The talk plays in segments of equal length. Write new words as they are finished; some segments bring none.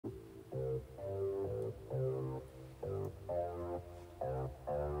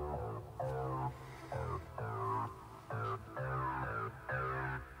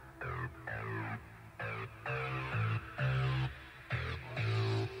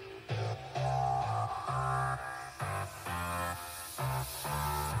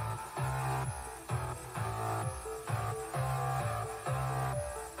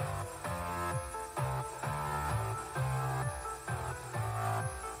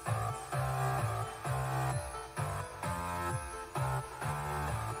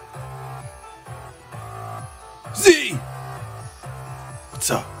Z! What's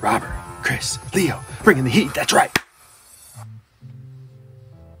up, Robert, Chris, Leo, bringing the heat, that's right.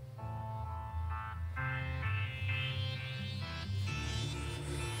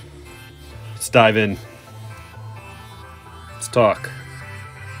 Let's dive in. Let's talk.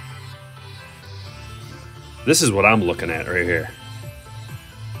 This is what I'm looking at right here.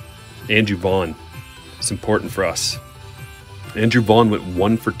 Andrew Vaughn. It's important for us. Andrew Vaughn went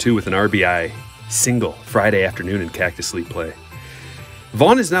 1 for 2 with an RBI single Friday afternoon in Cactus League play.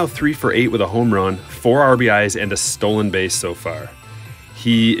 Vaughn is now 3 for 8 with a home run, 4 RBIs, and a stolen base so far.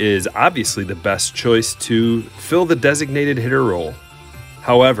 He is obviously the best choice to fill the designated hitter role.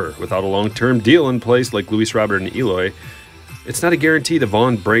 However, without a long-term deal in place like Luis Robert and Eloy, it's not a guarantee that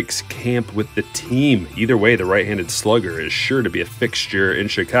Vaughn breaks camp with the team. Either way, the right-handed slugger is sure to be a fixture in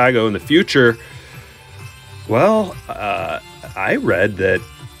Chicago in the future. Well, I read that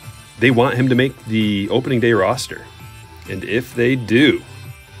they want him to make the opening day roster. And if they do,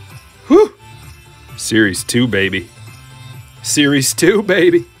 whew, Series 2, baby. Series 2,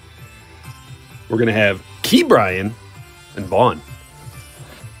 baby. We're going to have Key Bryan and Vaughn.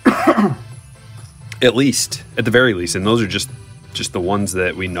 At least, at the very least. And those are just the ones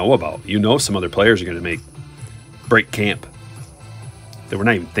that we know about. You know some other players are going to break camp that we're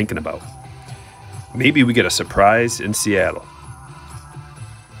not even thinking about. Maybe we get a surprise in Seattle.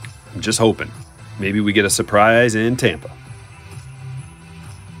 I'm just hoping. Maybe we get a surprise in Tampa.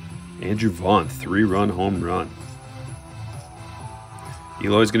 Andrew Vaughn, 3-run home run.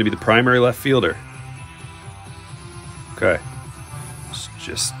 Eloy's going to be the primary left fielder. Okay. It's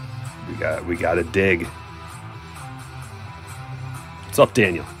just we got to dig. What's up,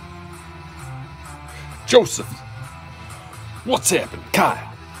 Daniel? Joseph. What's happened?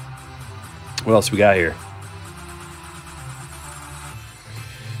 Kyle. What else we got here?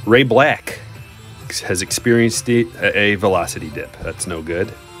 Ray Black has experienced a velocity dip. That's no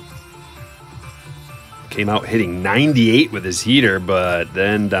good. Came out hitting 98 with his heater, but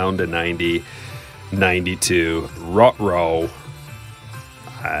then down to 90, 92. Ruh-roh.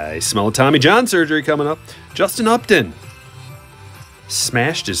 I smell a Tommy John surgery coming up. Justin Upton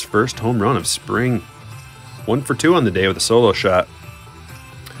smashed his first home run of spring. 1 for 2 on the day with a solo shot.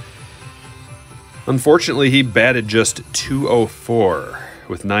 Unfortunately, he batted just .204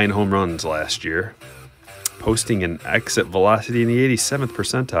 with 9 home runs last year, posting an exit velocity in the 87th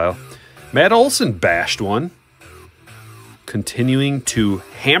percentile. Matt Olson bashed one, continuing to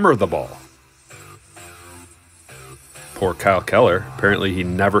hammer the ball. Poor Kyle Keller. Apparently, he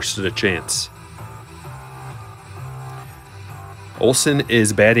never stood a chance. Olson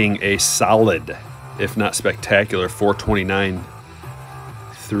is batting a solid, if not spectacular, .429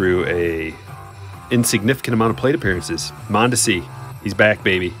 through a insignificant amount of plate appearances. Mondesi, he's back,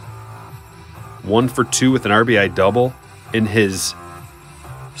 baby. 1 for 2 with an RBI double in his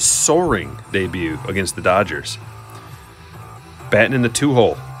soaring debut against the Dodgers. Batting in the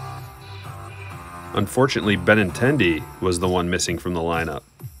 2-hole. Unfortunately, Benintendi was the one missing from the lineup.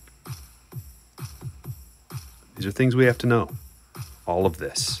 These are things we have to know. All of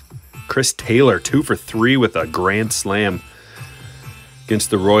this. Chris Taylor, 2 for 3 with a grand slam against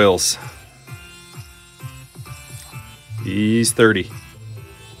the Royals. He's 30.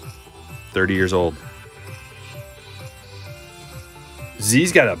 30 years old.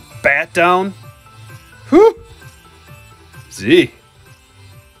 Z's got a bat down. Whew. Z.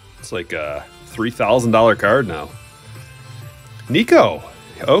 It's like a $3,000 card now. Nico.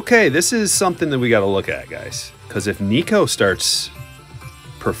 Okay, this is something that we got to look at, guys. Because if Nico starts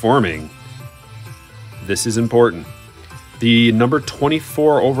performing, this is important. The number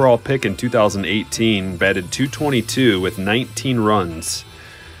 24 overall pick in 2018 batted .222 with 19 runs.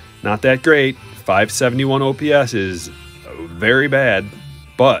 Not that great. 571 OPS is very bad,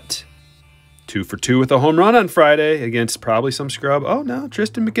 but 2 for 2 with a home run on Friday against probably some scrub. Oh, no,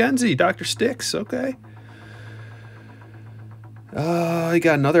 Tristan McKenzie, Dr. Sticks, okay. He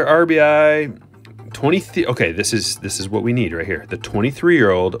got another RBI. Okay, this is what we need right here. The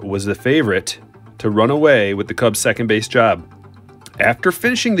 23-year-old was the favorite to run away with the Cubs' second base job after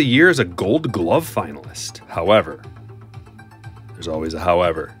finishing the year as a Gold Glove finalist. However, there's always a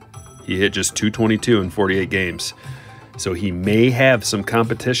however. He hit just .222 in 48 games. So he may have some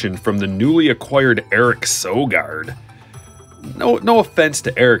competition from the newly acquired Eric Sogard. No offense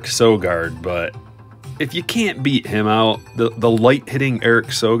to Eric Sogard, but if you can't beat him out, the light-hitting Eric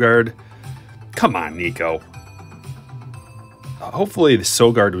Sogard, come on, Nico. Hopefully the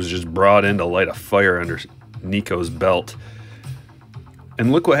Sogard was just brought in to light a fire under Nico's belt.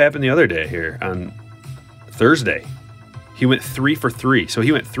 And look what happened the other day here on Thursday. He went 3 for 3. So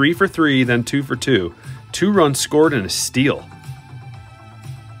he went 3 for 3, then 2 for 2. 2 runs scored and a steal.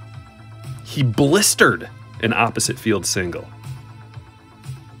 He blistered an opposite field single.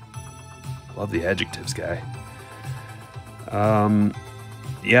 Love the adjectives, guy.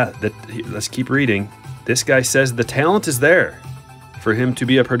 Yeah, let's keep reading. This guy says the talent is there for him to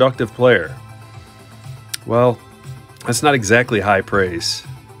be a productive player. Well, that's not exactly high praise,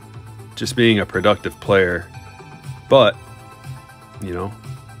 just being a productive player. But, you know,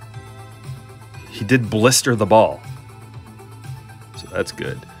 he did blister the ball. So that's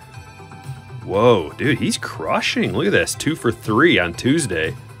good. Whoa, dude, he's crushing. Look at this. 2 for 3 on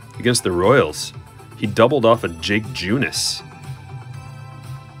Tuesday against the Royals. He doubled off of Jake Junis.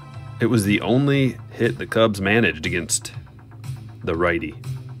 It was the only hit the Cubs managed against the righty.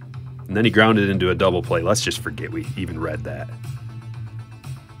 And then he grounded into a double play. Let's just forget we even read that.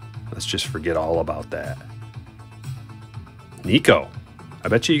 Let's just forget all about that. Nico. I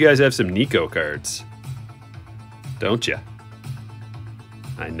bet you guys have some Nico cards. Don't you?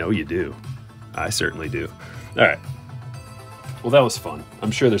 I know you do. I certainly do. All right. Well, that was fun.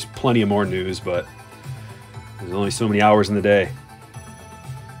 I'm sure there's plenty of more news, but there's only so many hours in the day.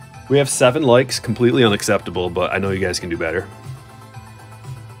 We have 7 likes, completely unacceptable, but I know you guys can do better.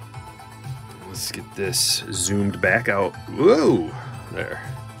 Let's get this zoomed back out. Whoa! There.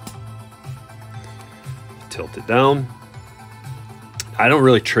 Tilt it down. I don't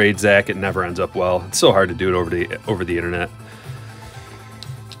really trade Zach. It never ends up well. It's so hard to do it over the internet.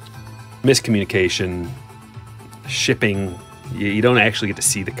 Miscommunication, shipping. You don't actually get to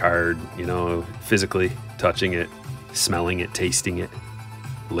see the card, you know, physically touching it, smelling it, tasting it,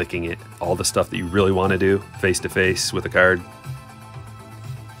 licking it, all the stuff that you really want to do face to face with a card.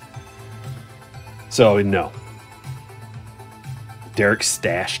 So, no. Derek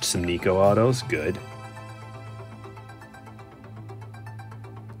stashed some Nico autos. Good.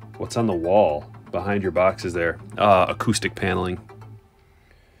 What's on the wall behind your boxes there? Acoustic paneling.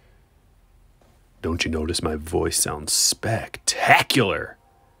 Don't you notice my voice sounds spectacular?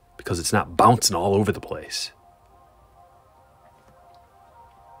 Because it's not bouncing all over the place.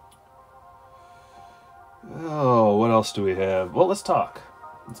 Oh, what else do we have? Well, let's talk.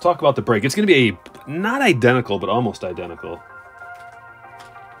 Let's talk about the break. It's going to be not identical, but almost identical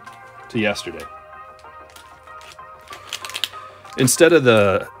to yesterday. Instead of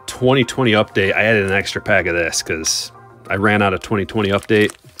the 2020 update, I added an extra pack of this because I ran out of 2020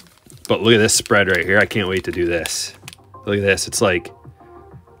 update. But look at this spread right here. I can't wait to do this. Look at this. It's like,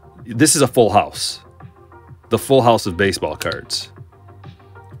 this is a full house. The full house of baseball cards.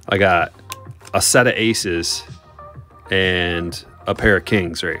 I got a set of aces and a pair of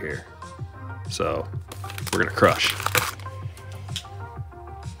kings right here. So we're going to crush.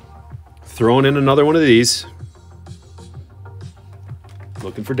 Throwing in another one of these.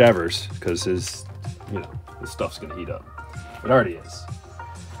 Looking for Devers because his stuff's going to heat up. It already is.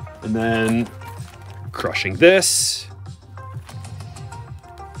 And then crushing this.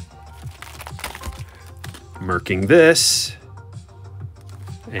 Murking this.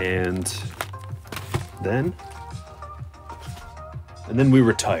 And then we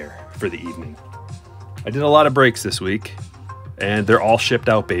retire for the evening. I did a lot of breaks this week, and they're all shipped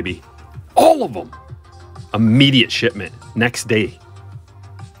out, baby. All of them. Immediate shipment. Next day.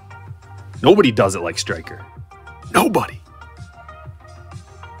 Nobody does it like Stryker. Nobody.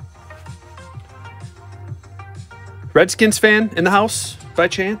 Redskins fan in the house, by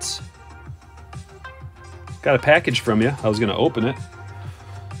chance? Got a package from you. I was going to open it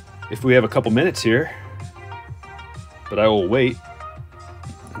if we have a couple minutes here. But I will wait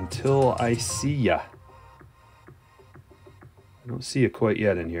until I see ya. I don't see you quite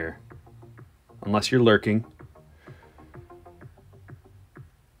yet in here. Unless you're lurking.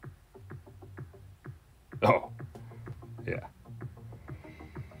 Oh, yeah.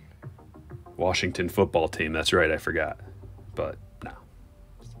 Washington football team. That's right, I forgot. But no,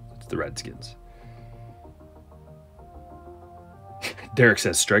 it's the Redskins. Derek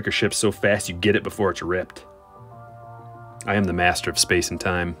says Stryker ships so fast you get it before it's ripped. I am the master of space and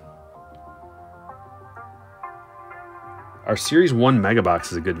time. Our Series 1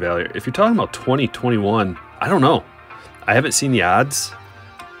 Megabox is a good value. If you're talking about 2021, I don't know. I haven't seen the odds.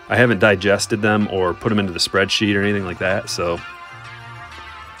 I haven't digested them or put them into the spreadsheet or anything like that, so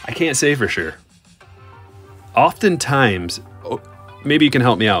I can't say for sure. Oftentimes, maybe you can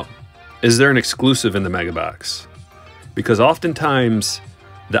help me out. Is there an exclusive in the Megabox? Because oftentimes,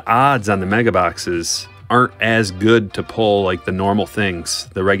 the odds on the Megaboxes aren't as good to pull like the normal things,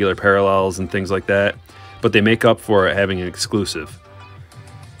 the regular parallels and things like that, but they make up for it having an exclusive.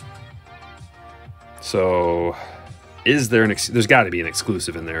 So, is there there's got to be an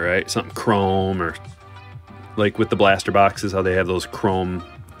exclusive in there, right? Something chrome or Like with the blaster boxes, how they have those chrome,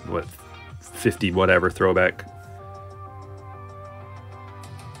 what, 50 whatever throwback.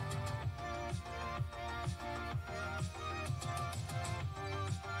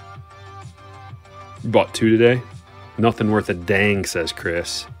 Bought 2 today. Nothing worth a dang, says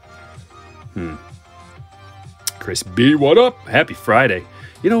Chris. Chris B, what up? Happy Friday.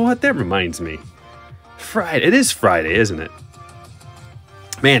 You know what? That reminds me. Friday. It is Friday, isn't it?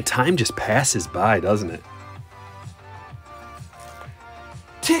 Man, time just passes by, doesn't it?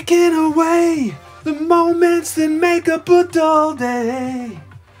 Ticking away the moments that make up a dull day.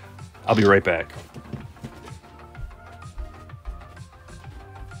 I'll be right back.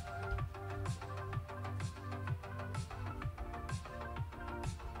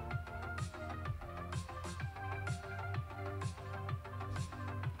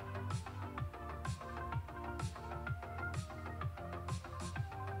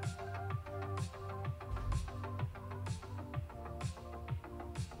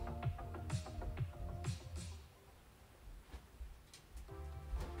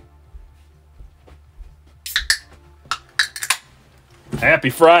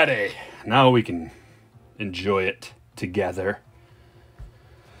 Happy Friday. Now we can enjoy it together.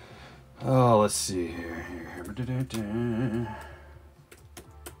 Oh, let's see here.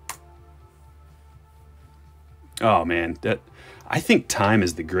 Oh man, I think Time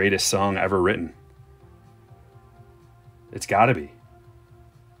is the greatest song ever written. It's gotta be.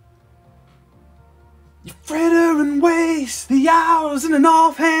 You fritter and waste the hours in an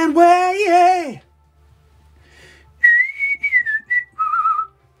offhand way, yeah.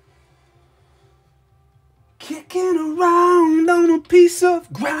 Kicking around on a piece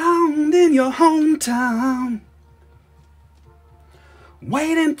of ground in your hometown,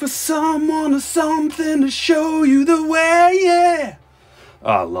 waiting for someone or something to show you the way, yeah.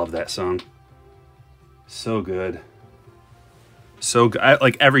 Oh, I love that song. So good. So good.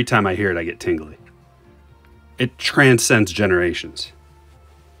 Like every time I hear it, I get tingly. It transcends generations.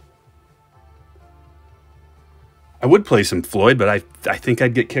 I would play some Floyd, but I think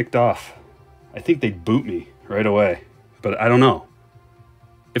I'd get kicked off. I think they'd boot me right away, but I don't know.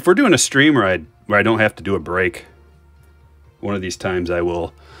 If we're doing a stream where I don't have to do a break, one of these times I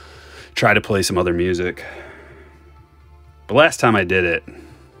will try to play some other music. But last time I did it,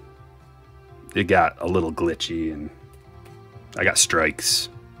 it got a little glitchy and I got strikes.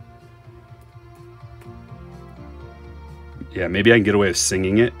 Yeah, maybe I can get away with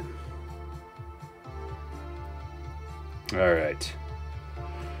singing it. All right.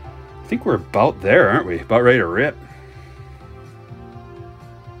 I think we're about there, aren't we? About ready to rip.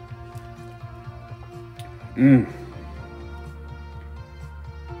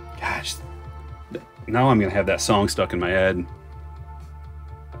 Gosh, now I'm gonna have that song stuck in my head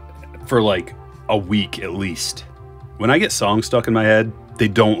for like a week at least. When I get songs stuck in my head, they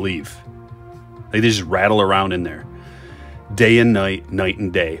don't leave. Like they just rattle around in there. Day and night, night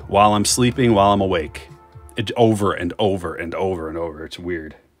and day. While I'm sleeping, while I'm awake. It's over and over and over and over. It's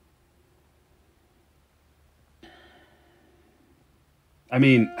weird. I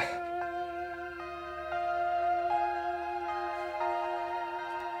mean,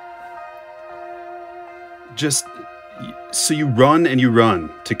 just so you run and you run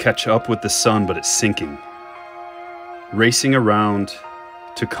to catch up with the sun, but it's sinking, racing around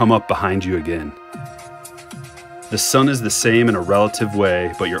to come up behind you again. The sun is the same in a relative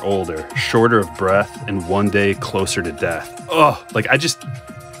way, but you're older, shorter of breath, and one day closer to death. Oh, like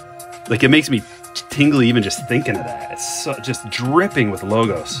it makes me tingly even just thinking of that. It's so, just dripping with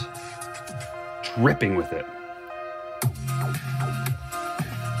logos. Dripping with it.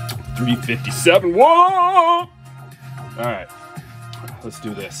 357. Whoa! All right, let's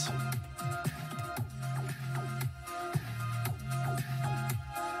do this.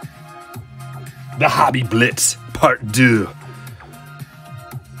 The Hobby Blitz Part 2.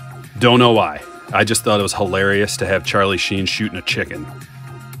 Don't know why. I just thought it was hilarious to have Charlie Sheen shooting a chicken.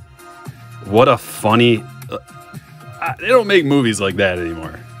 What a funny... they don't make movies like that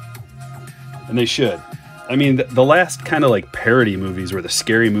anymore. And they should. I mean, the last kind of like parody movies were the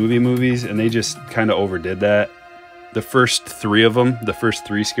Scary Movie movies, and they just kind of overdid that. The first 3 of them, the first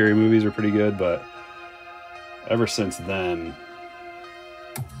 3 Scary Movies were pretty good, but ever since then,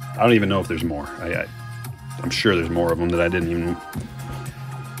 I don't even know if there's more. I'm sure there's more of them that I didn't even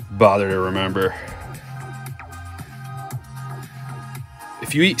bother to remember.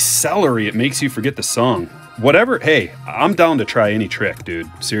 If you eat celery, it makes you forget the song. Whatever, hey, I'm down to try any trick, dude.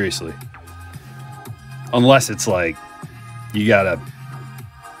 Seriously. Unless it's like, you gotta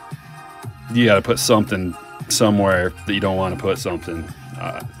put something somewhere that you don't want to put something.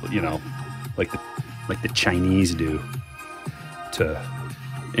 You know, like like the Chinese do to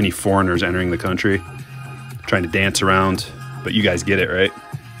any foreigners entering the country, trying to dance around. But you guys get it, right?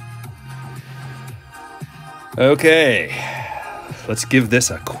 Okay, let's give this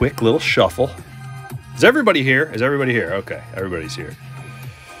a quick little shuffle. Is everybody here? Is everybody here? Okay, everybody's here.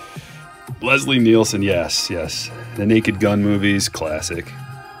 Leslie Nielsen, yes. The Naked Gun movies, classic.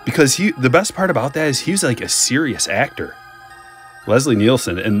 Because the best part about that is he's like a serious actor. Leslie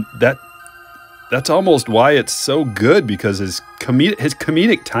Nielsen, and that's almost why it's so good, because his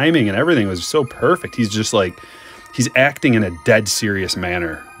comedic timing and everything was so perfect. He's just like, he's acting in a dead serious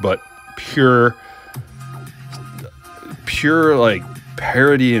manner, but pure like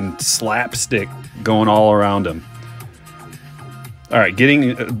parody and slapstick going all around him. All right,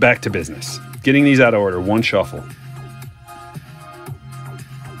 getting back to business. Getting these out of order, one shuffle.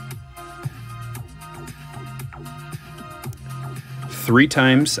 Three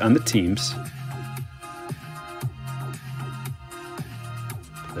times on the teams.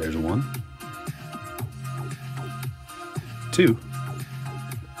 There's one. Two.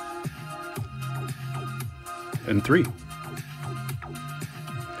 And three.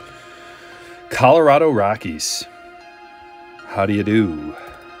 Colorado Rockies. How do you do?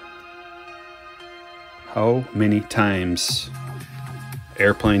 How many times?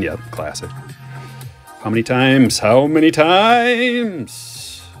 Airplane, yep, classic. How many times? How many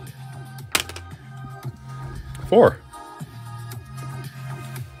times? 4.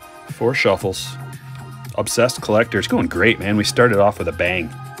 4 shuffles. Obsessed Collector. It's going great, man. We started off with a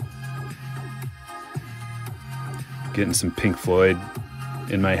bang. Getting some Pink Floyd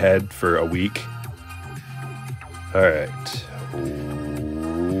in my head for a week. All right.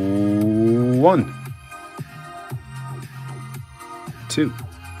 1. 2.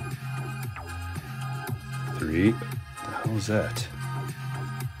 3. What the hell is that?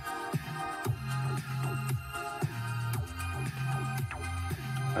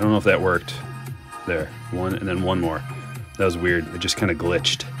 I don't know if that worked. There. 1 and then 1 more. That was weird. It just kind of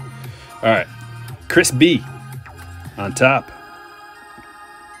glitched. All right. Chris B. on top.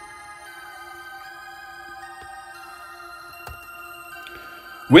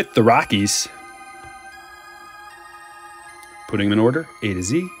 With the Rockies. Putting them in order, A to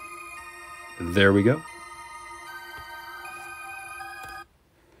Z. There we go.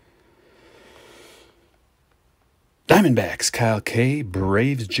 Diamondbacks, Kyle K.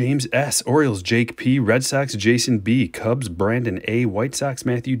 Braves, James S. Orioles, Jake P. Red Sox, Jason B. Cubs, Brandon A. White Sox,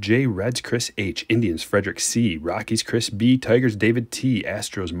 Matthew J. Reds, Chris H. Indians, Frederick C. Rockies, Chris B. Tigers, David T.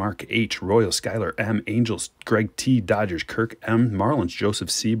 Astros, Mark H. Royals, Skylar M. Angels, Greg T. Dodgers, Kirk M. Marlins,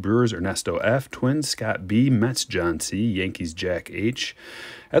 Joseph C. Brewers, Ernesto F. Twins, Scott B. Mets, John C. Yankees, Jack H.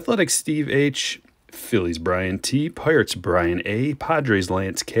 Athletics, Steve H. Phillies, Brian T. Pirates, Brian A. Padres,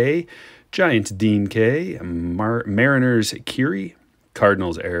 Lance K. Giants, Dean K. Mariners, Kiri.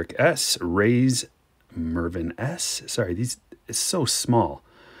 Cardinals, Eric S. Rays, Mervin S. Sorry, these is so small.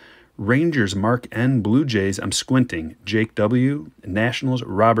 Rangers, Mark N. Blue Jays, I'm squinting. Jake W. Nationals,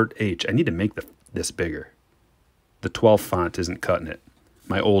 Robert H. I need to make this bigger. The 12 font isn't cutting it.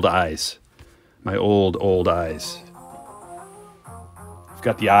 My old eyes. My old eyes. I've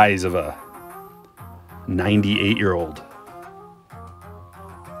got the eyes of a 98-year-old.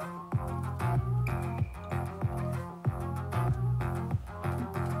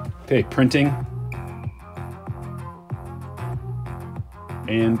 Okay, printing.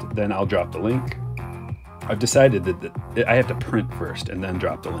 And then I'll drop the link. I've decided that I have to print first and then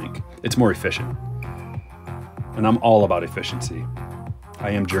drop the link. It's more efficient. And I'm all about efficiency. I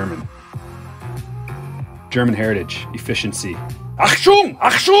am German. German heritage, efficiency. Achtung!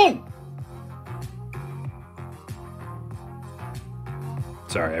 Achtung!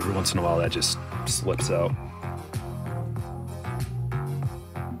 Sorry, every once in a while that just slips out.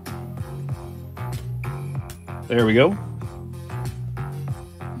 There we go.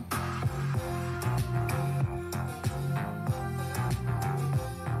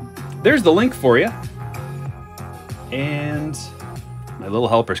 There's the link for you. And my little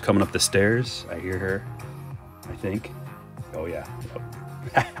helper's coming up the stairs. I hear her, I think. Oh, yeah. Oh.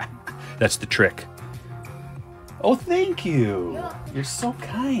 That's the trick. Oh, thank you. You're so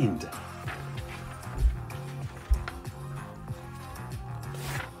kind.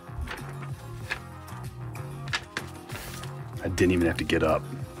 I didn't even have to get up.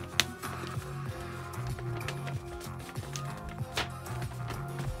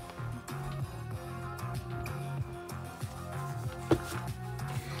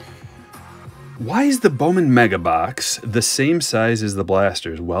 Why is the Bowman Mega Box the same size as the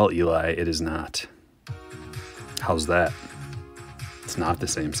blasters? Well, Eli, it is not. How's that? It's not the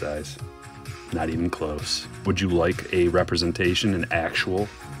same size. Not even close. Would you like a representation, an actual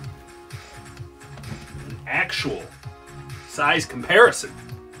size comparison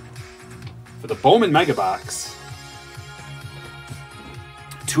for the Bowman Mega Box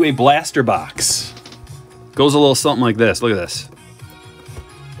to a blaster box? Goes a little something like this. Look at this.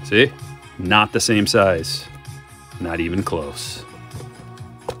 See? Not the same size. Not even close.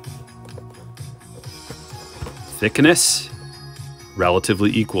 Thickness,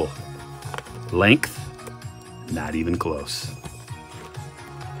 relatively equal. Length, not even close.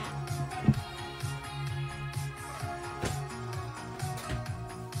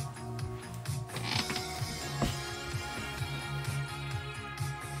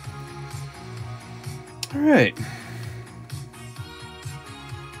 All right.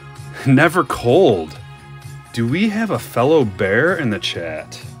 Never cold. Do we have a fellow bear in the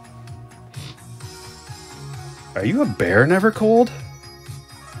chat? Are you a bear, Never Cold?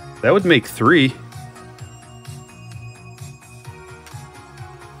 That would make 3.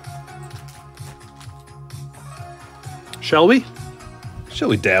 Shall we? Shall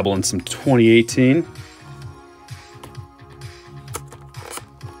we dabble in some 2018?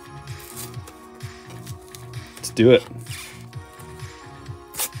 Let's do it.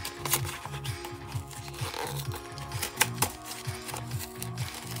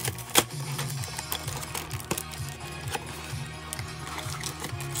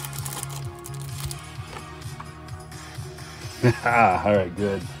 All right,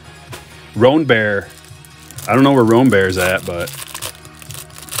 good. Roan Bear. I don't know where Roan Bear's at, but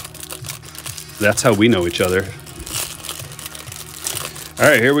that's how we know each other. All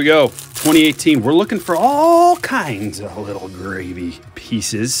right, here we go. 2018. We're looking for all kinds of little gravy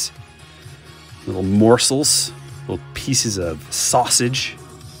pieces, little morsels, little pieces of sausage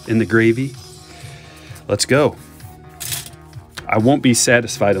in the gravy. Let's go. I won't be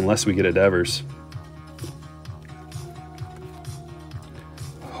satisfied unless we get a Devers.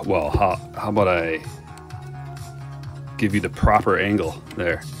 Well, how about I give you the proper angle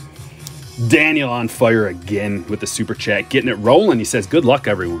there? Daniel on fire again with the super chat, getting it rolling. He says, good luck,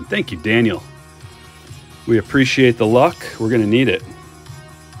 everyone. Thank you, Daniel. We appreciate the luck. We're going to need it.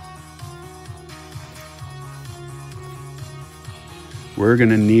 We're going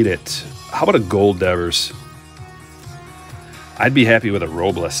to need it. How about a gold Devers? I'd be happy with a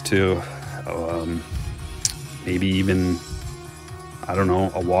Robles, too. Maybe even, I don't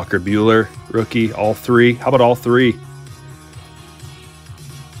know, a Walker Buehler rookie, all 3. How about all 3?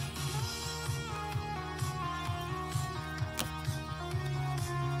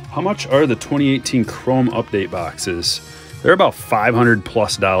 How much are the 2018 Chrome update boxes? They're about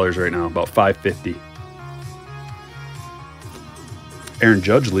 $500+ right now, about $550. Aaron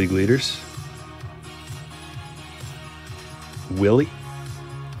Judge league leaders. Willie.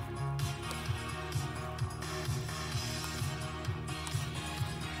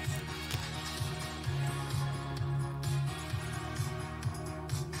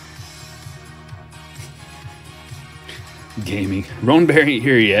 Gaming. Roan Bear ain't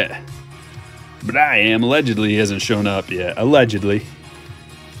here yet, but I am. Allegedly, he hasn't shown up yet. Allegedly,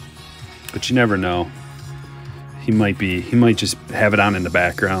 but you never know. He might just have it on in the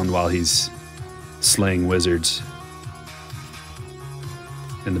background while he's slaying wizards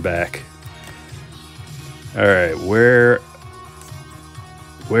in the back. All right,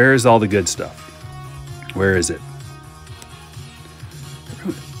 where's all the good stuff? Where is it?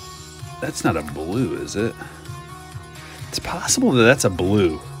 That's not a blue, is it? It's possible that that's a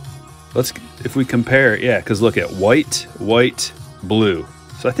blue. If we compare, yeah, because look at white, blue.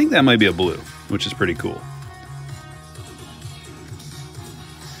 So I think that might be a blue, which is pretty cool.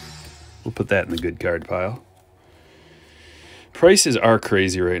 We'll put that in the good card pile. Prices are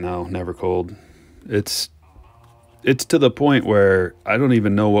crazy right now, Never Cold. It's to the point where I don't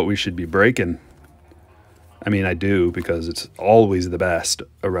even know what we should be breaking. I mean, I do, because it's always the best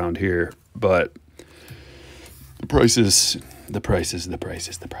around here, but the prices.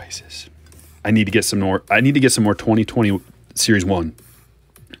 I need to get some more 2020 Series 1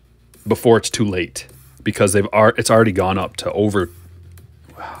 before it's too late, because it's already gone up to over,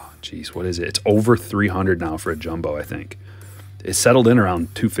 geez, what is it? It's over 300 now for a jumbo, I think. It settled in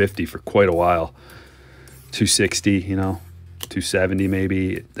around 250 for quite a while. 260, 270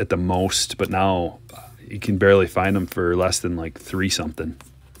 maybe at the most, but now you can barely find them for less than like 3 something.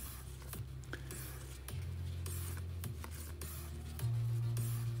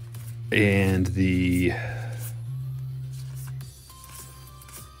 And the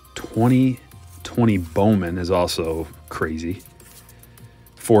 2020 Bowman is also crazy.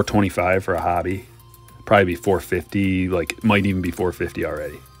 $425 for a hobby. Probably be $450, like it might even be $450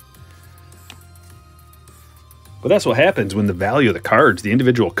 already. But that's what happens when the value of the cards, the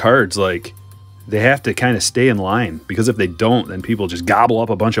individual cards, like, they have to kind of stay in line, because if they don't, then people just gobble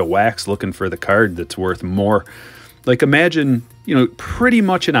up a bunch of wax looking for the card that's worth more. Like, imagine, you know, pretty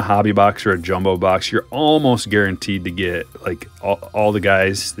much in a hobby box or a jumbo box, you're almost guaranteed to get like all the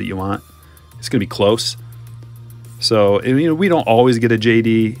guys that you want. It's gonna be close. So, you know, we don't always get a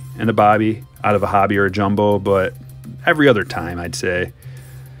JD and a Bobby out of a hobby or a jumbo, but every other time, I'd say.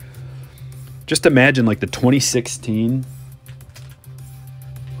 Just imagine like the 2016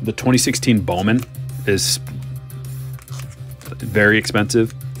 Bowman is very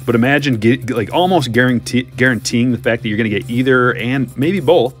expensive, but imagine like almost guaranteeing the fact that you're going to get either, and maybe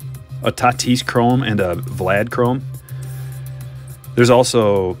both, a Tatis Chrome and a Vlad Chrome. There's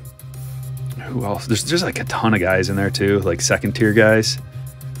also, who else? There's like a ton of guys in there too, like second tier guys.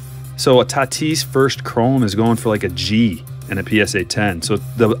 So a Tatis first Chrome is going for like a G and a PSA 10. So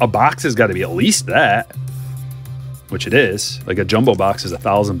a box has got to be at least that, which it is. Like a jumbo box is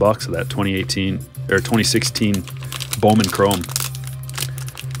 $1,000 of that 2018 or 2016 Bowman Chrome.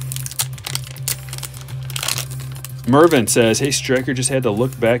 Mervin says, hey, Stryker, just had to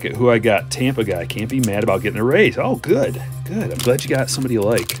look back at who I got. Tampa guy. Can't be mad about getting a raise. Oh, good. Good. I'm glad you got somebody you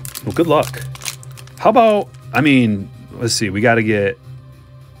like. Well, good luck. How about, I mean, let's see. We got to get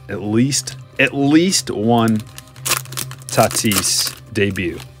at least one Tatis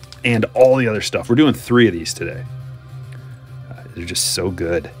debut and all the other stuff. We're doing 3 of these today. They're just so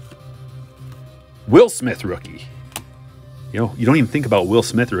good. Will Smith rookie. You know, you don't even think about Will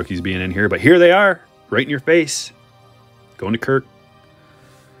Smith rookies being in here, but here they are, right in your face. Going to Kirk.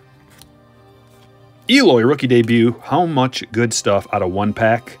 Eloy rookie debut. How much good stuff out of 1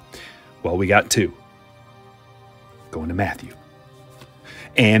 pack? Well, we got 2. Going to Matthew.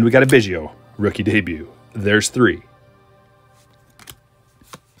 And we got a Biggio rookie debut. There's 3.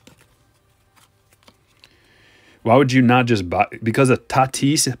 Why would you not just buy? Because a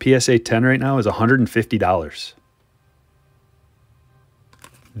Tatis PSA 10 right now is $150.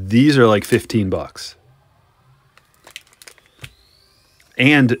 These are like $15.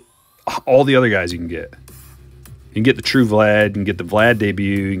 And all the other guys you can get. You can get the True Vlad, you can get the Vlad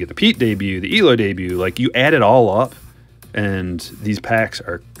debut, you can get the Pete debut, the Eloy debut. Like, you add it all up, and these packs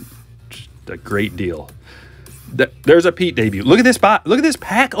are just a great deal. There's a Pete debut. Look at this look at this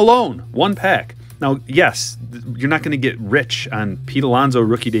pack alone. 1 pack. Now, yes, you're not going to get rich on Pete Alonso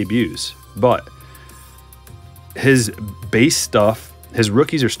rookie debuts, but his base stuff, his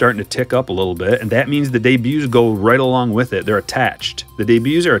rookies are starting to tick up a little bit, and that means the debuts go right along with it. They're attached. The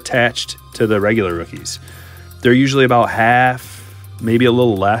debuts are attached to the regular rookies. They're usually about half, maybe a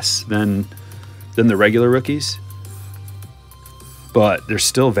little less than the regular rookies, but there's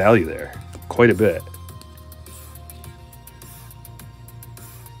still value there, quite a bit.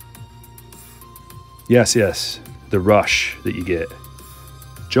 Yes, yes, the rush that you get.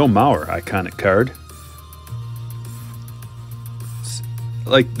 Joe Mauer, iconic card.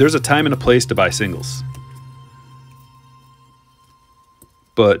 Like, there's a time and a place to buy singles.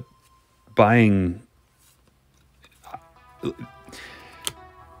 But buying...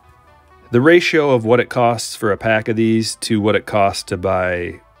 the ratio of what it costs for a pack of these to what it costs to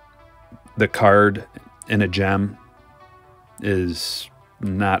buy the card in a gem is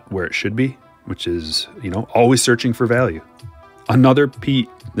not where it should be. Which is, you know, always searching for value. Another Pete.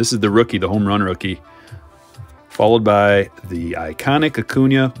 This is the rookie, the home run rookie. Followed by the iconic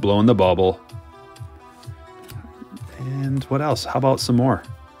Acuna blowing the bubble. And what else? How about some more?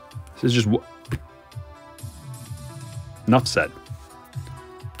 This is just... enough said.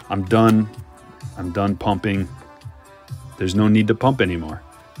 I'm done. I'm done pumping. There's no need to pump anymore.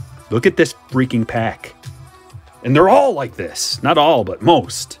 Look at this freaking pack. And they're all like this. Not all, but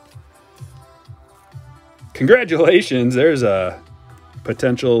most. Congratulations, there's a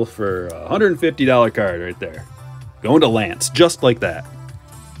potential for a $150 card right there. Going to Lance, just like that.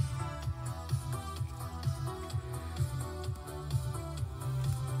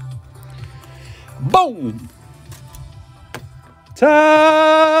 Boom!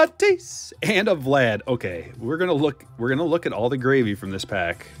 Tatis and a Vlad. Okay, we're gonna look at all the gravy from this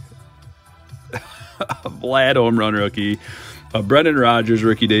pack. A Vlad home run rookie. A Brendan Rodgers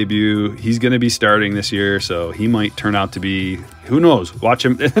rookie debut. He's going to be starting this year, so he might turn out to be, who knows? Watch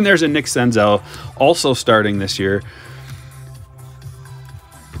him. And there's a Nick Senzel also starting this year.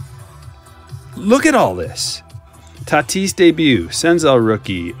 Look at all this. Tatis debut, Senzel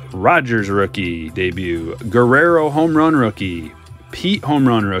rookie, Rodgers rookie debut, Guerrero home run rookie, Pete home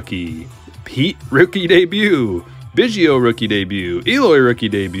run rookie, Pete rookie debut, Biggio rookie debut, Eloy rookie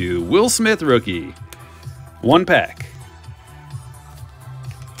debut, Will Smith rookie. 1 pack.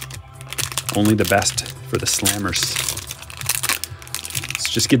 Only the best for the slammers. Let's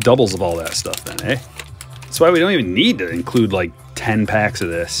just get doubles of all that stuff then, eh? That's why we don't even need to include like 10 packs of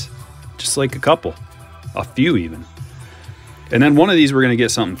this. Just like a couple. A few even. And then one of these we're going to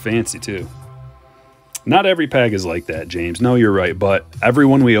get something fancy too. Not every pack is like that, James. No, you're right. But every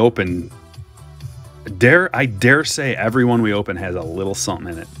one we open, I dare say every one we open has a little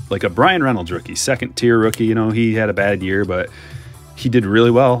something in it. Like a Brian Reynolds rookie, second tier rookie. You know, he had a bad year, but he did really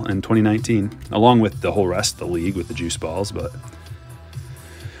well in 2019, along with the whole rest of the league with the juice balls. But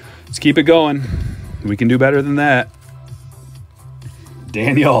let's keep it going. We can do better than that.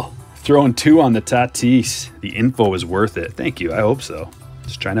 Daniel, throwing 2 on the Tatis. The info is worth it. Thank you. I hope so.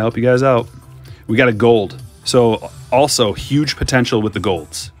 Just trying to help you guys out. We got a gold. So also huge potential with the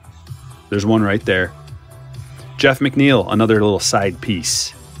golds. There's one right there. Jeff McNeil, another little side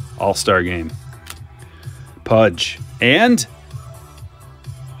piece. All-star game. Pudge. And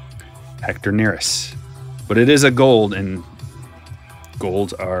Hector Neris. But it is a gold, and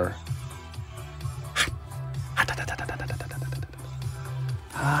golds are...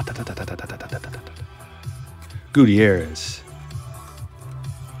 Gutierrez.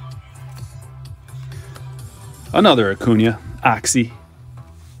 Another Acuna. Oxy.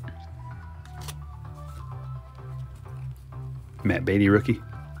 Matt Beatty rookie.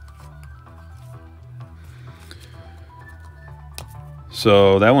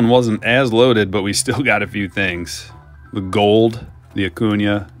 So that one wasn't as loaded, but we still got a few things. The gold, the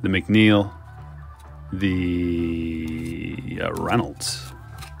Acuna, the McNeil, the Reynolds.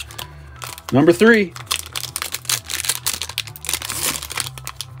 Number 3.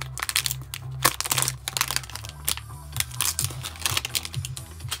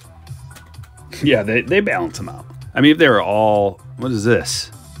 Yeah, they balance them out. I mean, if they were all... What is this?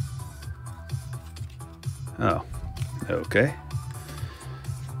 Oh, okay.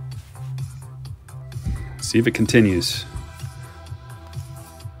 See if it continues.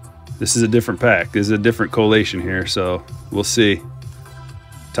 This is a different pack. This is a different collation here, so we'll see.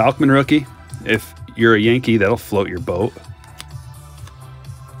 Talkman rookie. If you're a Yankee, that'll float your boat.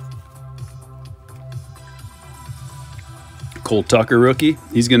 Cole Tucker rookie.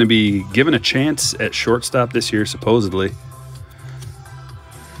 He's going to be given a chance at shortstop this year, supposedly.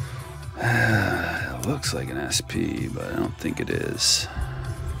 Looks like an SP, but I don't think it is.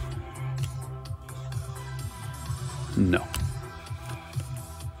 No.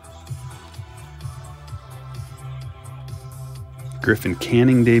 Griffin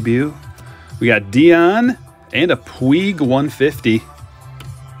Canning debut. We got Dion and a Puig 150.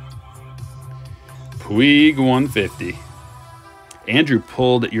 Puig 150. Andrew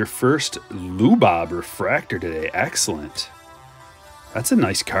pulled your first Lubob refractor today. Excellent. That's a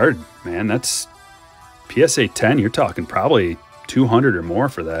nice card, man. That's PSA 10. You're talking probably 200 or more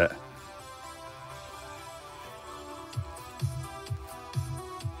for that.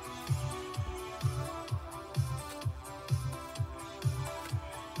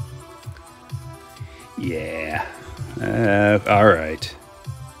 Yeah. All right.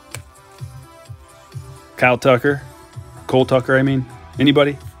 Kyle Tucker. Cole Tucker, I mean.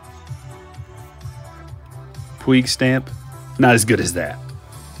 Anybody? Puig stamp. Not as good as that.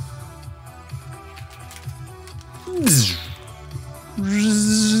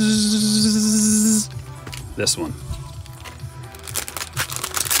 This one.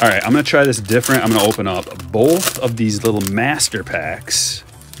 All right, I'm going to try this different. I'm going to open up both of these little master packs,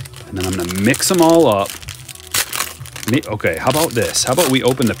 and then I'm going to mix them all up. Okay, how about this? How about we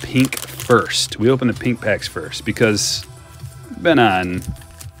open the pink first? We open the pink packs first, because we've been on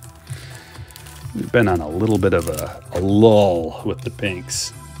a little bit of a lull with the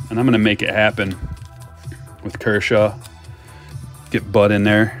pinks, and I'm going to make it happen with Kershaw. Get Bud in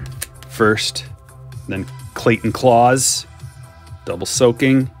there first, then Clayton Claus, double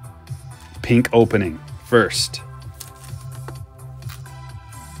soaking, pink opening first.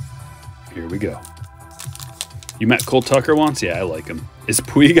 Here we go. You met Cole Tucker once? Yeah, I like him. Is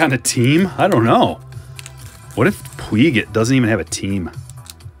Puig on a team? I don't know. What if Puig doesn't even have a team?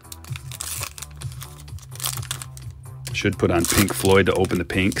 Should put on Pink Floyd to open the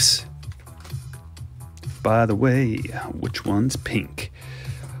pinks. By the way, which one's pink?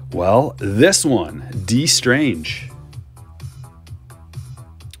 Well, this one, D Strange.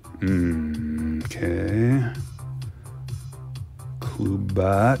 Okay.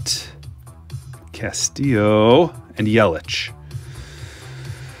 Klubat, Castillo, and Yelich.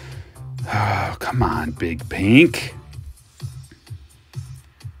 Oh, come on, Big Pink.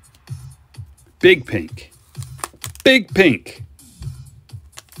 Big Pink. Big Pink.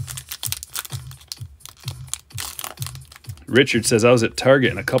 Richard says, I was at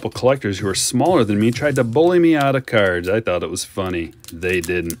Target and a couple collectors who were smaller than me tried to bully me out of cards. I thought it was funny. They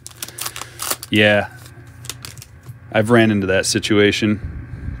didn't. Yeah. I've ran into that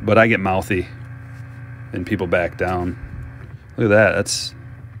situation, but I get mouthy and people back down. Look at that. That's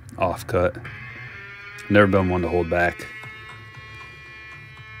off cut. Never been one to hold back.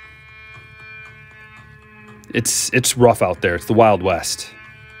 It's rough out there. It's the Wild West.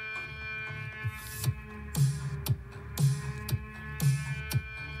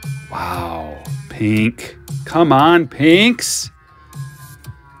 Wow, pink. Come on, pinks.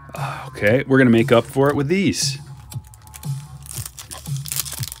 Okay, we're gonna make up for it with these.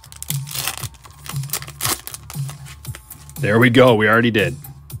 There we go. We already did.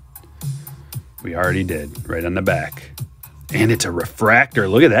 We already did. Right on the back. And it's a refractor.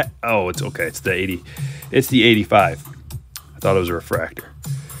 Look at that. Oh, it's okay. It's the 80. It's the 85. I thought it was a refractor.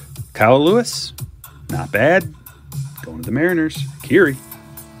 Kyle Lewis. Not bad. Going to the Mariners. Kiri.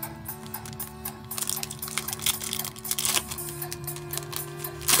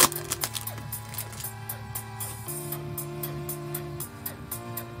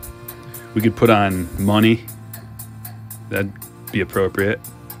 We could put on money. That'd be appropriate.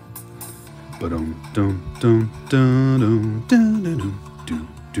 Oh,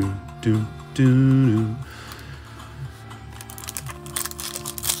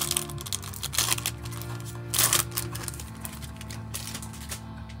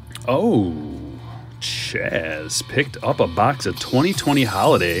 Chaz picked up a box of 2020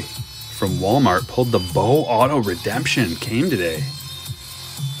 Holiday from Walmart. Pulled the Bo Auto Redemption. Came today.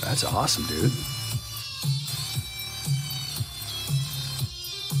 That's awesome, dude.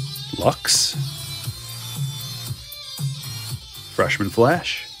 Lux. Freshman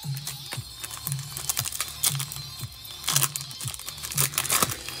Flash.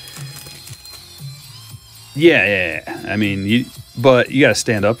 Yeah. I mean, but you got to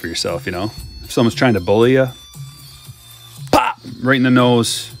stand up for yourself, you know. If someone's trying to bully you, pop right in the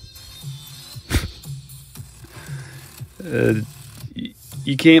nose.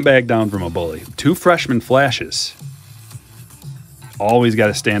 You can't back down from a bully. 2 freshman flashes. Always got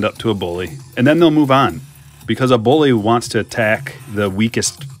to stand up to a bully. And then they'll move on. Because a bully wants to attack the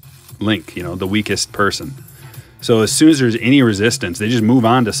weakest link, you know, the weakest person. So as soon as there's any resistance, they just move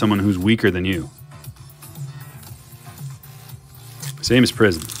on to someone who's weaker than you. Same as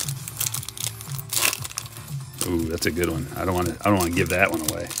prison. Ooh, that's a good one. I don't want to give that one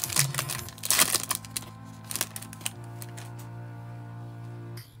away.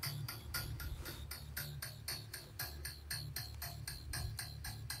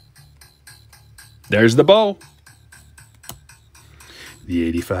 There's the bow. The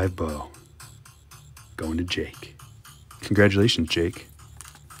 85 bow. Going to Jake. Congratulations, Jake.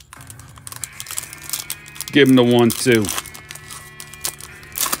 Give him the 1-2.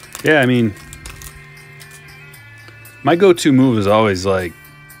 Yeah, I mean, my go-to move is always like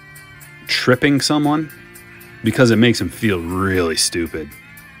tripping someone because it makes them feel really stupid.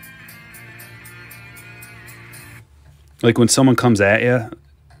 Like when someone comes at you,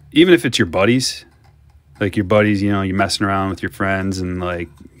 even if it's your buddies, like your buddies, you know, you're messing around with your friends and like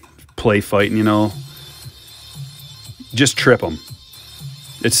play fighting, you know, just trip them.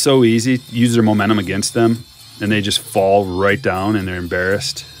 It's so easy. Use their momentum against them and they just fall right down and they're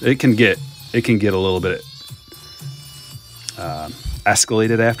embarrassed. It can get a little bit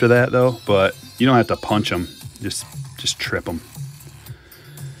escalated after that though, but you don't have to punch them. Just trip them.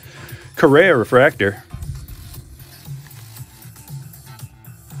 Correa refractor.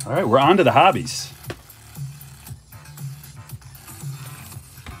 All right, we're on to the hobbies.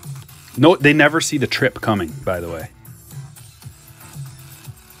 No, they never see the trip coming, by the way.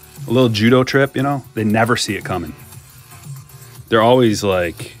 A little judo trip, you know, they never see it coming. They're always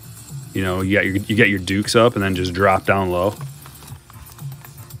like, you know, you got your dukes up and then just drop down low.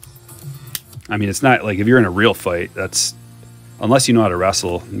 I mean, it's not like if you're in a real fight, that's unless you know how to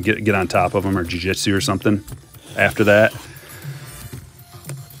wrestle and get on top of them or jiu-jitsu or something. After that,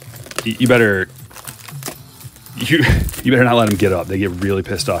 you better not let them get up. They get really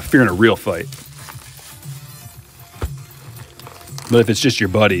pissed off if you're in a real fight. But if it's just your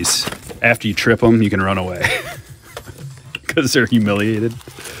buddies, after you trip them, you can run away because they're humiliated,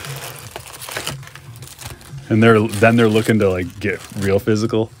 and then they're looking to like get real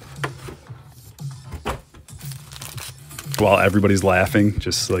physical while everybody's laughing.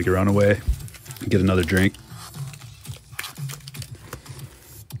 Just like run away, get another drink.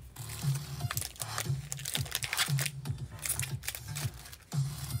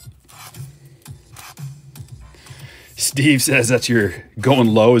 Steve says that's your going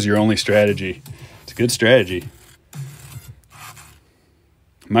low is your only strategy. It's a good strategy.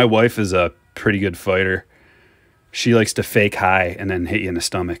 My wife is a pretty good fighter. She likes to fake high and then hit you in the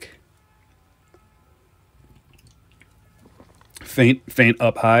stomach. Feint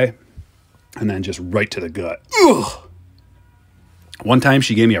up high and then just right to the gut. Ugh. One time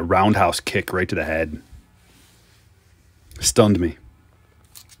she gave me a roundhouse kick right to the head. Stunned me.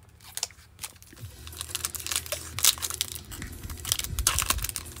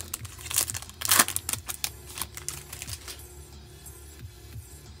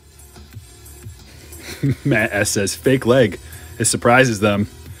 Matt S says, fake leg. It surprises them.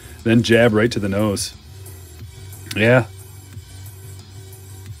 Then jab right to the nose. Yeah.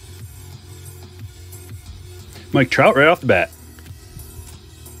 Mike Trout right off the bat.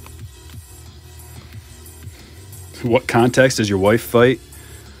 What context does your wife fight?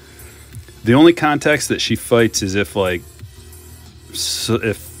 The only context that she fights is if, like,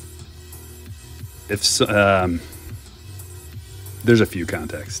 there's a few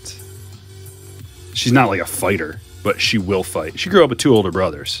contexts. She's not like a fighter, but she will fight. She grew up with 2 older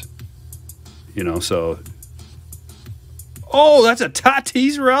brothers, you know, so. Oh, that's a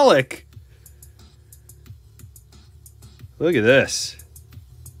Tatis relic. Look at this.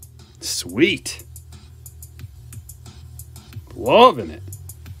 Sweet. Loving it.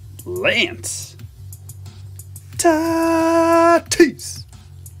 Lance. Tatis.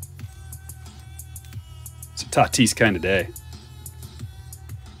 It's a Tatis kind of day.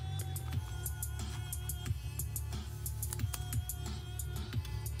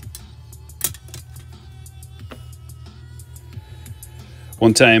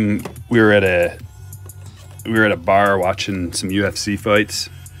 One time we were at a bar watching some UFC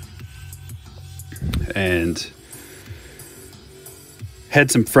fights and had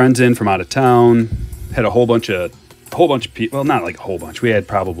some friends in from out of town. Had a whole bunch of people. Well, not like a whole bunch. We had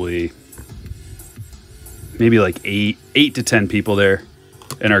probably maybe like eight to 10 people there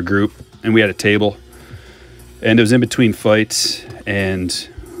in our group, and we had a table. And it was in between fights, and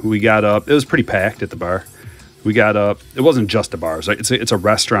we got up. It was pretty packed at the bar. We got up. It wasn't just a bar. It was like it's a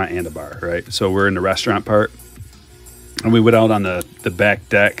restaurant and a bar, right? So we're in the restaurant part, and we went out on the back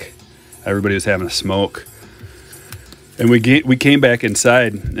deck. Everybody was having a smoke, and we came back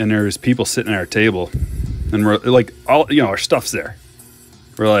inside, and there was people sitting at our table, and we're like, all our stuff's there.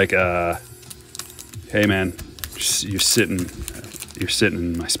 We're like, hey man, you're sitting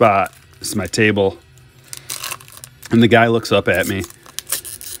in my spot. This is my table. And the guy looks up at me.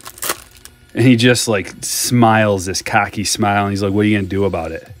 And he just like smiles this cocky smile. And he's like, what are you going to do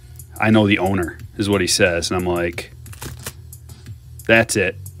about it? I know the owner, is what he says. And I'm like, that's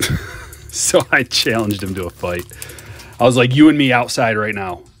it. So I challenged him to a fight. I was like, you and me outside right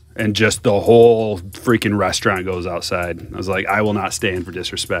now. And just the whole freaking restaurant goes outside. I was like, I will not stand for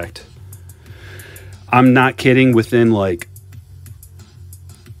disrespect. I'm not kidding. Within like,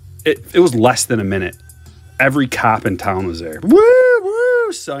 it was less than a minute. Every cop in town was there. Woo,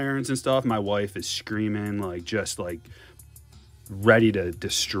 woo, sirens and stuff. My wife is screaming, like, just like ready to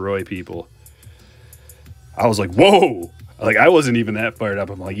destroy people. I was like, whoa. Like, I wasn't even that fired up.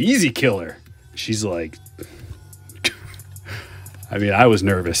 I'm like, easy killer. She's like, I mean, I was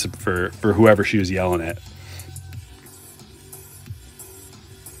nervous for whoever she was yelling at.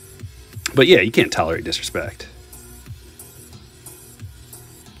 But yeah, you can't tolerate disrespect.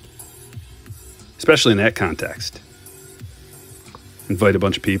 Especially in that context. Invite a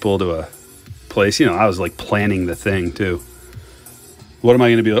bunch of people to a place. You know, I was like planning the thing too. What am I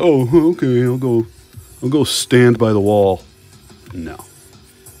going to be like? Oh, okay, I'll go stand by the wall. No.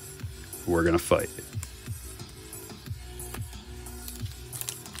 We're going to fight.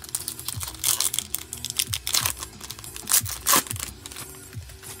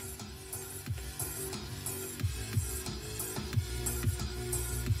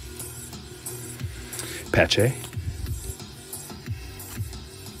 Pache?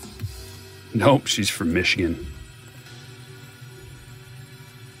 Nope, she's from Michigan.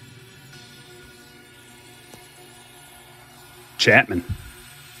 Chapman.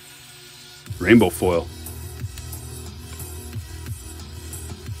 Rainbow foil.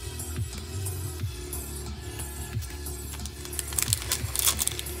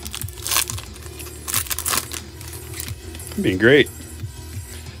 Being great.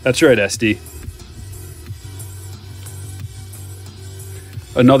 That's right, SD.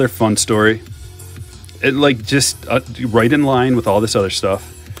 Another fun story. It like just right in line with all this other stuff.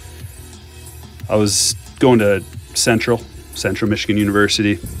 I was going to Central Michigan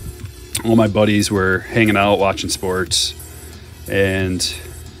University. All my buddies were hanging out, watching sports, and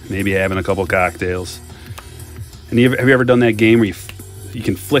maybe having a couple cocktails. And have you ever done that game where you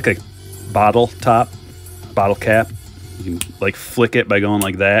can flick a bottle cap, You can like flick it by going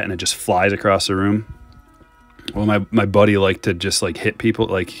like that, and it just flies across the room. Well, my buddy liked to just like hit people,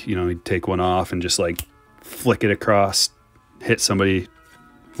 like, you know, he'd take one off and just like flick it across, hit somebody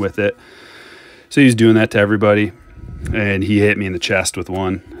with it. So he was doing that to everybody, and he hit me in the chest with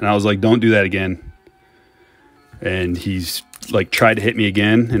one, and I was like, don't do that again. And he's like tried to hit me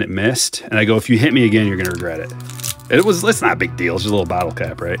again, and it missed. And I go, if you hit me again, you're gonna regret it. And it's not a big deal, it's just a little bottle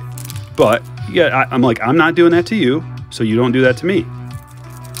cap, right? But yeah, I'm like, I'm not doing that to you, so you don't do that to me.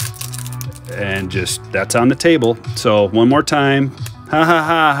 And just, that's on the table. So one more time, ha ha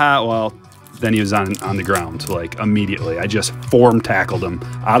ha ha. Well, then he was on the ground, like immediately. I just form tackled him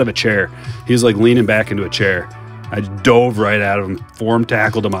out of a chair. He was like leaning back into a chair. I dove right at him, form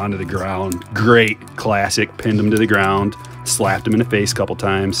tackled him onto the ground. Great, classic, pinned him to the ground, slapped him in the face a couple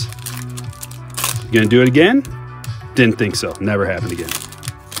times. You gonna do it again? Didn't think so, never happened again.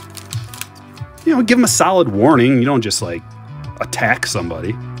 You know, give him a solid warning. You don't just like attack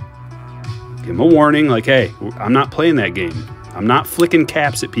somebody. Give him a warning, like, hey, I'm not playing that game. I'm not flicking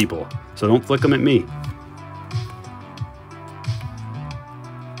caps at people, so don't flick them at me.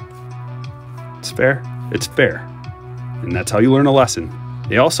 It's fair. It's fair. And that's how you learn a lesson.